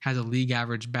has a league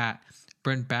average bat.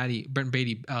 Brent Beatty,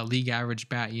 league average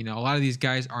bat. A lot of these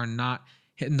guys are not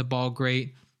hitting the ball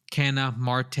great. Canna,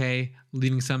 Marte,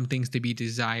 leaving some things to be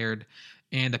desired.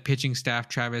 And the pitching staff,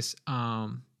 Travis,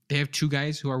 they have two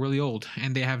guys who are really old,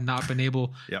 and they have not been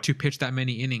able to pitch that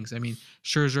many innings. I mean,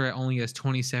 Scherzer only has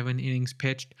 27 innings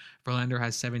pitched. Verlander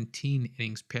has 17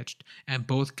 innings pitched, and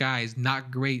both guys not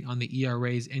great on the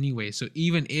ERAs anyway. So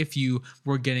even if you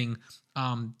were getting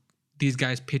these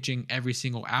guys pitching every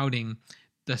single outing,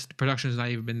 the production has not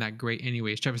even been that great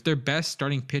anyways. Travis, their best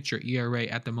starting pitcher ERA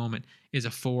at the moment is a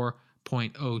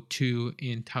 4.02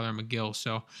 in Tyler McGill.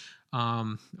 So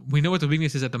we know what the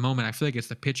weakness is at the moment. I feel like it's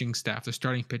the pitching staff, the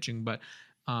starting pitching, but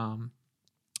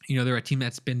they're a team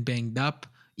that's been banged up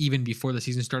even before the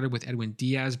season started with Edwin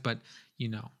Diaz, but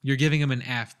you're giving them an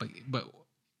F, but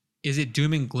is it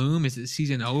doom and gloom? Is the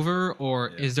season over, or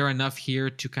is there enough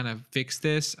here to kind of fix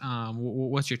this?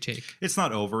 What's your take? It's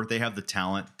not over. They have the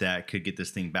talent that could get this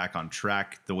thing back on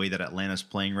track. The way that Atlanta's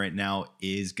playing right now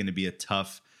is going to be a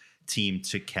tough team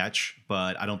to catch,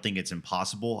 but I don't think it's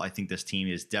impossible. I think this team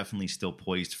is definitely still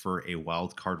poised for a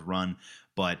wild card run.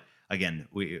 But again,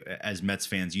 as Mets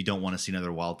fans, you don't want to see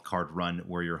another wild card run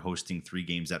where you're hosting 3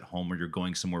 games at home, or you're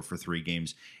going somewhere for 3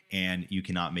 games and you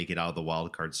cannot make it out of the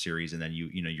wild card series, and then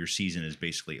your season is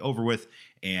basically over with,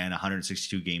 and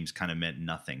 162 games kind of meant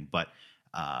nothing. But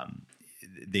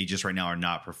they just right now are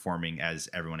not performing as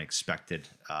everyone expected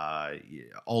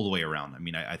all the way around. I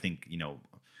mean, I think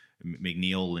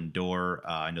McNeil, Lindor.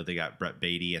 I know they got Brett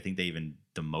Beatty. I think they even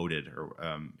demoted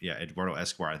Eduardo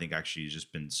Escobar. I think actually has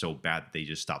just been so bad that they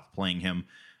just stopped playing him.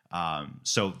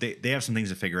 So they have some things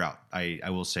to figure out. I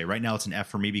will say right now it's an F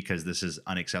for me because this is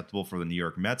unacceptable for the New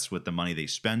York Mets with the money they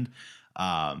spend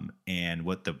and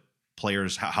what the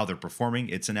players how they're performing.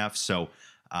 It's an F. So,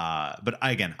 but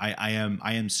again, I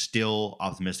am still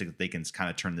optimistic that they can kind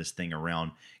of turn this thing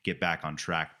around, get back on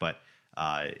track. But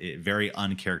very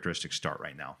uncharacteristic start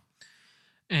right now.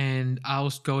 And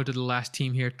I'll go to the last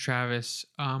team here, Travis.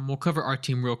 We'll cover our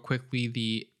team real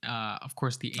quickly. Of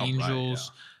course, the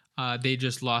Angels. They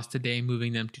just lost today,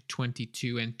 moving them to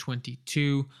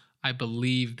 22-22. I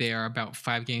believe they are about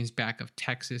 5 games back of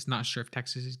Texas. Not sure if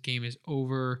Texas's game is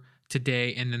over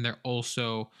today. And then they're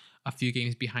also a few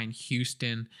games behind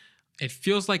Houston. It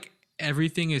feels like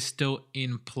everything is still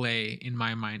in play in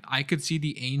my mind. I could see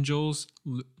the Angels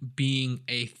being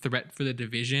a threat for the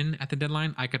division at the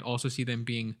deadline. I could also see them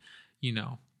being,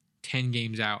 10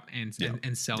 games out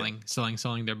and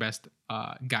selling their best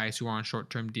guys who are on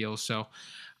short-term deals. So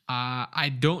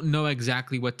I don't know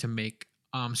exactly what to make.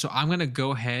 So I'm going to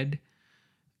go ahead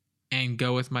and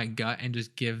go with my gut and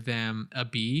just give them a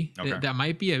B. Okay. That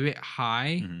might be a bit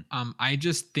high. Mm-hmm. I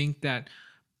just think that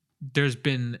there's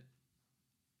been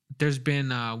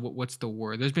what's the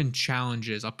word? There's been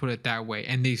challenges, I'll put it that way,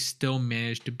 and they still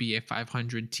managed to be a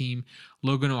 500 team.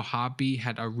 Logan O'Hoppe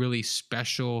had a really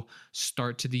special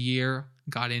start to the year,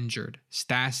 got injured.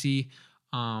 Stassi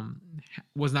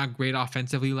was not great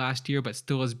offensively last year, but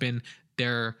still has been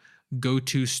their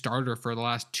go-to starter for the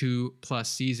last 2+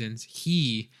 seasons.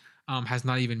 He has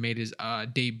not even made his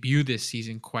debut this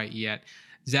season quite yet.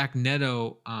 Zach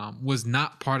Neto was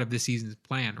not part of this season's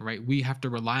plan, right? We have to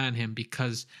rely on him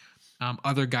because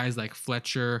other guys like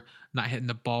Fletcher not hitting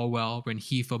the ball well,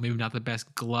 Rengifo maybe not the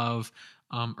best glove,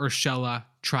 Urshela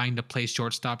trying to play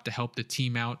shortstop to help the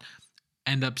team out,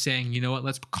 end up saying, you know what,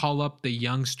 let's call up the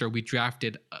youngster we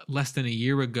drafted less than a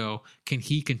year ago. Can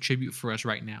he contribute for us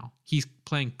right now? He's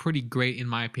playing pretty great, in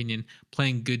my opinion,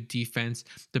 playing good defense.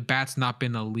 The bat's not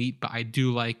been elite, but I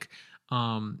do like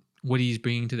what he's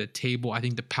bringing to the table. I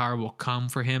think the power will come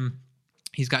for him.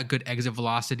 He's got good exit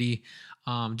velocity.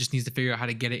 Just needs to figure out how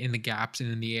to get it in the gaps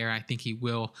and in the air. I think he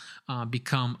will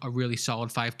become a really solid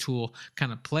 5-tool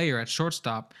kind of player at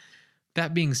shortstop.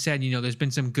 That being said, there's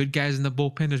been some good guys in the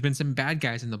bullpen. There's been some bad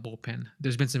guys in the bullpen.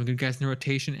 There's been some good guys in the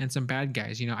rotation and some bad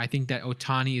guys. I think that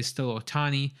Ohtani is still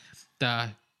Ohtani.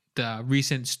 The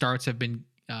recent starts have been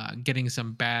getting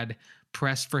some bad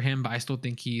press for him, but I still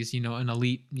think he's, an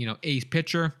elite, ace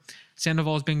pitcher.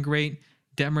 Sandoval's been great.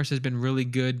 Detmers has been really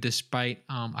good despite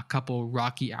a couple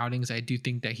rocky outings. I do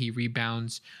think that he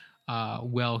rebounds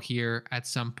well here at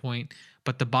some point.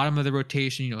 But the bottom of the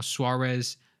rotation,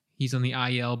 Suarez, he's on the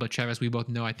IL, but Travis, we both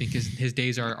know I think his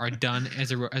days are done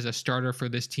as a starter for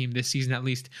this team this season, at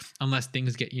least, unless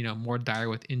things get, more dire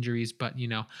with injuries. But,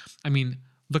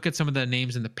 look at some of the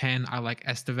names in the pen. I like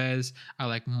Estevez. I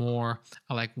like Moore.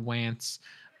 I like Wentz.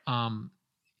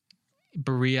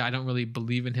 Berea, I don't really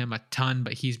believe in him a ton,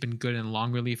 but he's been good in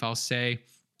long relief, I'll say.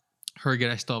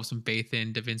 Herget, I still have some faith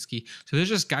in. Davinsky. So there's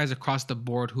just guys across the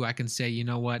board who I can say, you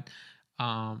know what?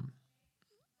 I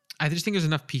just think there's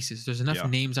enough pieces. There's enough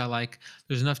names I like.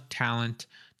 There's enough talent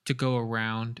to go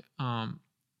around.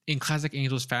 In classic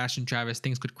Angels fashion, Travis,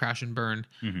 things could crash and burn.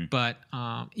 Mm-hmm. But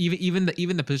even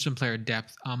the position player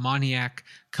depth, Moniak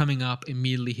coming up,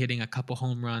 immediately hitting a couple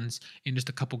home runs in just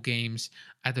a couple games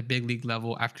at the big league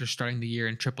level after starting the year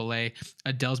in AAA.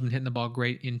 Adele's been hitting the ball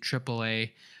great in AAA.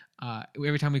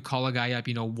 Every time we call a guy up,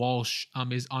 Walsh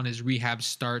is on his rehab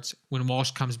starts. When Walsh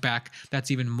comes back,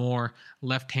 that's even more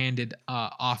left-handed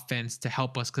offense to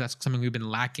help us, because that's something we've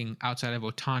been lacking outside of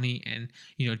Ohtani and,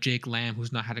 Jake Lamb,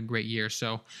 who's not had a great year.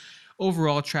 So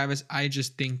overall, Travis, I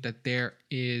just think that there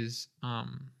is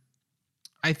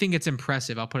I think it's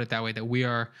impressive, I'll put it that way, that we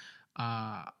are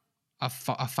a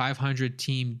 500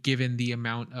 team given the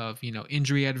amount of,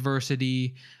 injury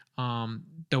adversity,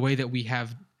 the way that we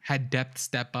have had depth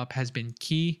step up has been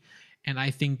key. And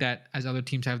I think that as other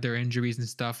teams have their injuries and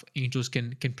stuff, Angels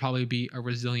can probably be a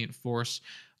resilient force.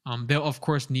 They'll, of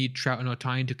course, need Trout and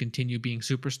Ohtani to continue being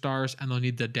superstars, and they'll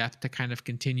need the depth to kind of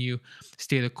continue,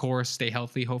 stay the course, stay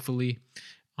healthy, hopefully.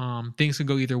 Things can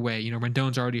go either way.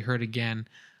 Rendon's already hurt again.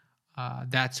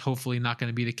 That's hopefully not going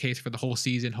to be the case for the whole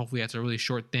season. Hopefully that's a really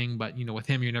short thing, but, with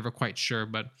him, you're never quite sure.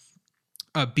 But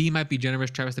a B might be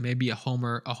generous, Travis. That may be a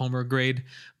homer grade,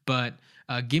 but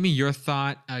give me your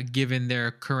thought, given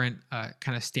their current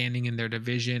kind of standing in their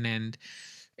division, and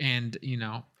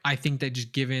I think that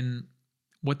just given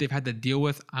what they've had to deal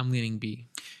with, I'm leaning B.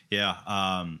 Yeah,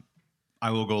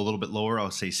 I will go a little bit lower.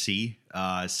 I'll say C.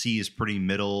 C is pretty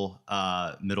middle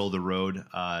of the road.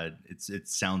 It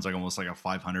sounds like almost like a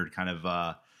 500 kind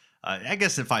of. I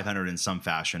guess at 500 in some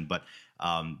fashion, but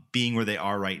being where they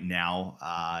are right now,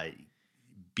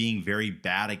 being very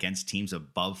bad against teams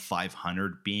above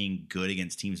 500, being good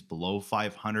against teams below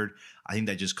 500, I think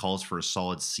that just calls for a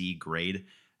solid C grade.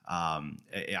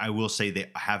 I will say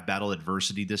they have battled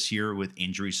adversity this year with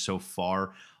injuries so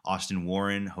far. Austin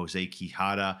Warren, Jose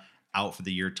Quijada out for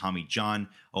the year. Tommy John,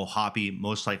 Ohapi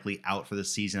most likely out for the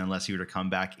season unless he were to come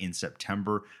back in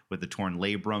September with the torn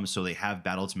labrum. So they have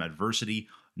battled some adversity.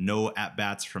 No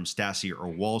at-bats from Stassi or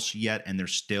Walsh yet, and they're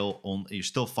still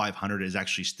 500 is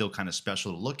actually still kind of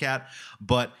special to look at.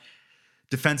 But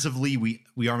defensively,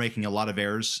 we are making a lot of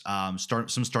errors.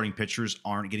 Some starting pitchers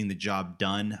aren't getting the job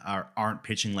done, aren't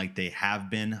pitching like they have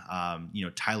been.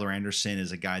 Tyler Anderson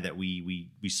is a guy that we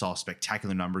saw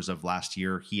spectacular numbers of last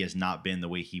year. He has not been the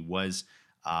way he was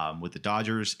with the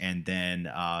Dodgers. And then,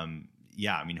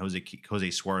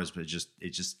 Jose Suarez, but it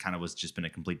just kind of was just been a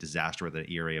complete disaster with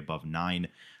an ERA above 9.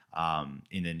 And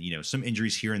then, some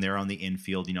injuries here and there on the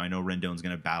infield. I know Rendon's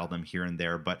going to battle them here and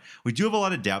there, but we do have a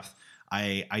lot of depth.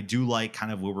 I do like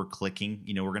kind of where we're clicking.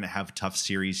 We're going to have tough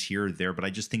series here or there, but I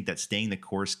just think that staying the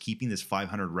course, keeping this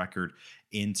 500 record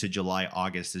into July,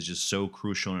 August is just so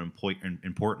crucial and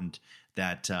important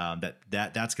that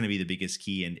that's going to be the biggest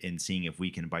key in seeing if we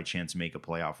can by chance make a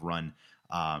playoff run,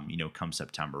 come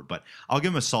September. But I'll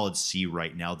give them a solid C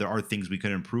right now. There are things we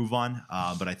could improve on,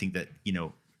 but I think that,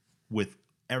 with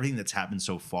everything that's happened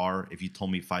so far, if you told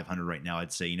me 500 right now,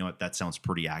 I'd say, you know what, that sounds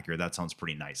pretty accurate. That sounds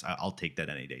pretty nice. I'll take that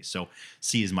any day. So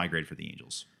C is my grade for the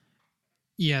Angels.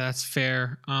 Yeah, that's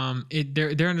fair.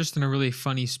 They're just in a really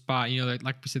funny spot.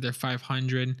 Like we said, they're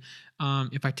 500.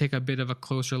 If I take a bit of a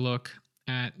closer look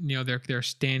at their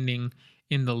standing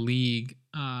in the league,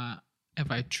 I'm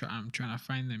trying to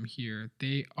find them here.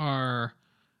 They are.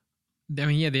 I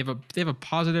mean, yeah, they have a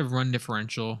positive run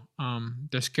differential.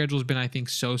 Their schedule's been, I think,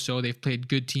 so. They've played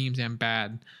good teams and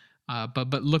bad.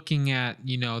 But looking at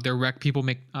their people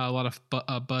make a lot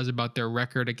of buzz about their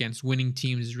record against winning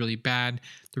teams is really bad.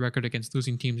 The record against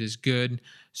losing teams is good.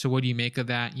 So what do you make of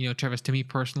that? Travis, to me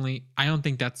personally, I don't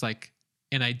think that's like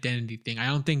an identity thing. I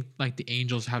don't think like the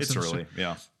Angels have it's early.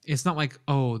 Yeah. It's not like,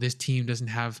 oh, this team doesn't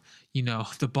have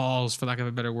the balls, for lack of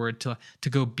a better word, to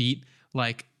go beat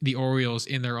like the Orioles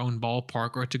in their own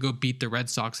ballpark or to go beat the Red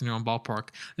Sox in their own ballpark.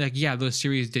 Like, yeah, those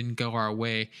series didn't go our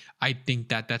way. I think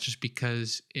that's just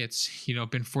because it's,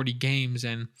 been 40 games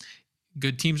and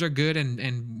good teams are good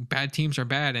and bad teams are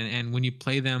bad. And when you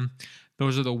play them,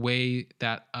 those are the way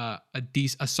that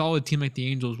a solid team like the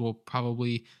Angels will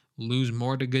probably lose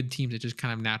more to good teams. It's just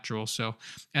kind of natural. So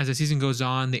as the season goes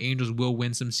on, the Angels will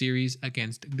win some series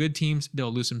against good teams.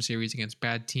 They'll lose some series against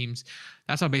bad teams.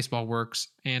 That's how baseball works.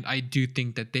 And I do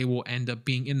think that they will end up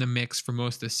being in the mix for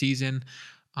most of the season.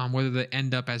 Whether they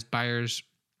end up as buyers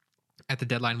at the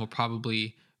deadline will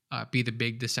probably be the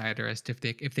big decider as to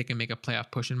if they can make a playoff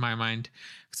push in my mind.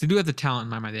 Because they do have the talent in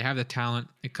my mind. They have the talent.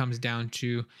 It comes down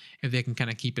to if they can kind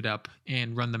of keep it up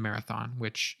and run the marathon,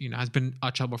 which has been a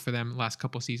trouble for them the last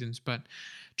couple of seasons. But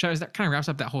Travis, that kind of wraps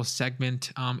up that whole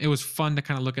segment. It was fun to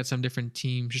kind of look at some different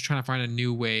teams, just trying to find a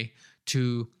new way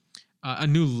to a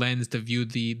new lens to view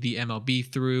the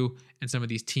MLB through, and some of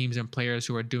these teams and players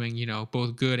who are doing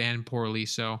both good and poorly.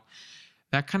 So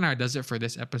that kind of does it for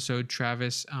this episode,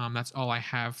 Travis. That's all I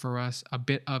have for us. A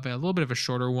little bit of a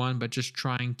shorter one, but just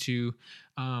trying to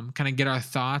kind of get our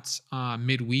thoughts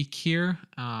midweek here.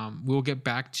 We'll get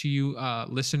back to you,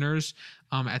 listeners,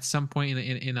 at some point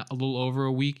in a little over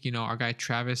a week. Our guy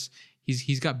Travis,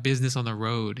 he's got business on the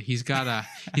road. He's got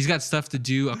stuff to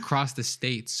do across the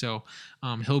states. So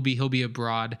he'll be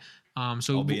abroad.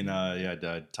 So I'll be in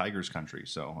Tigers country.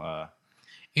 So.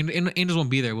 Angels won't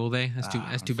be there, will they? That's too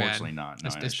bad. Unfortunately not. No,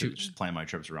 I should just plan my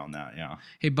trips around that. Yeah.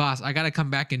 Hey, boss, I gotta come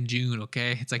back in June.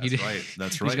 Okay, it's like That's right. You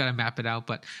just gotta map it out.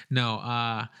 But no,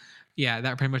 yeah,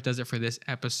 that pretty much does it for this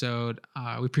episode.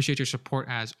 We appreciate your support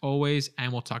as always,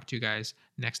 and we'll talk to you guys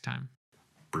next time.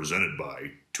 Presented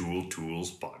by Tool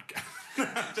Tools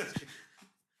Podcast.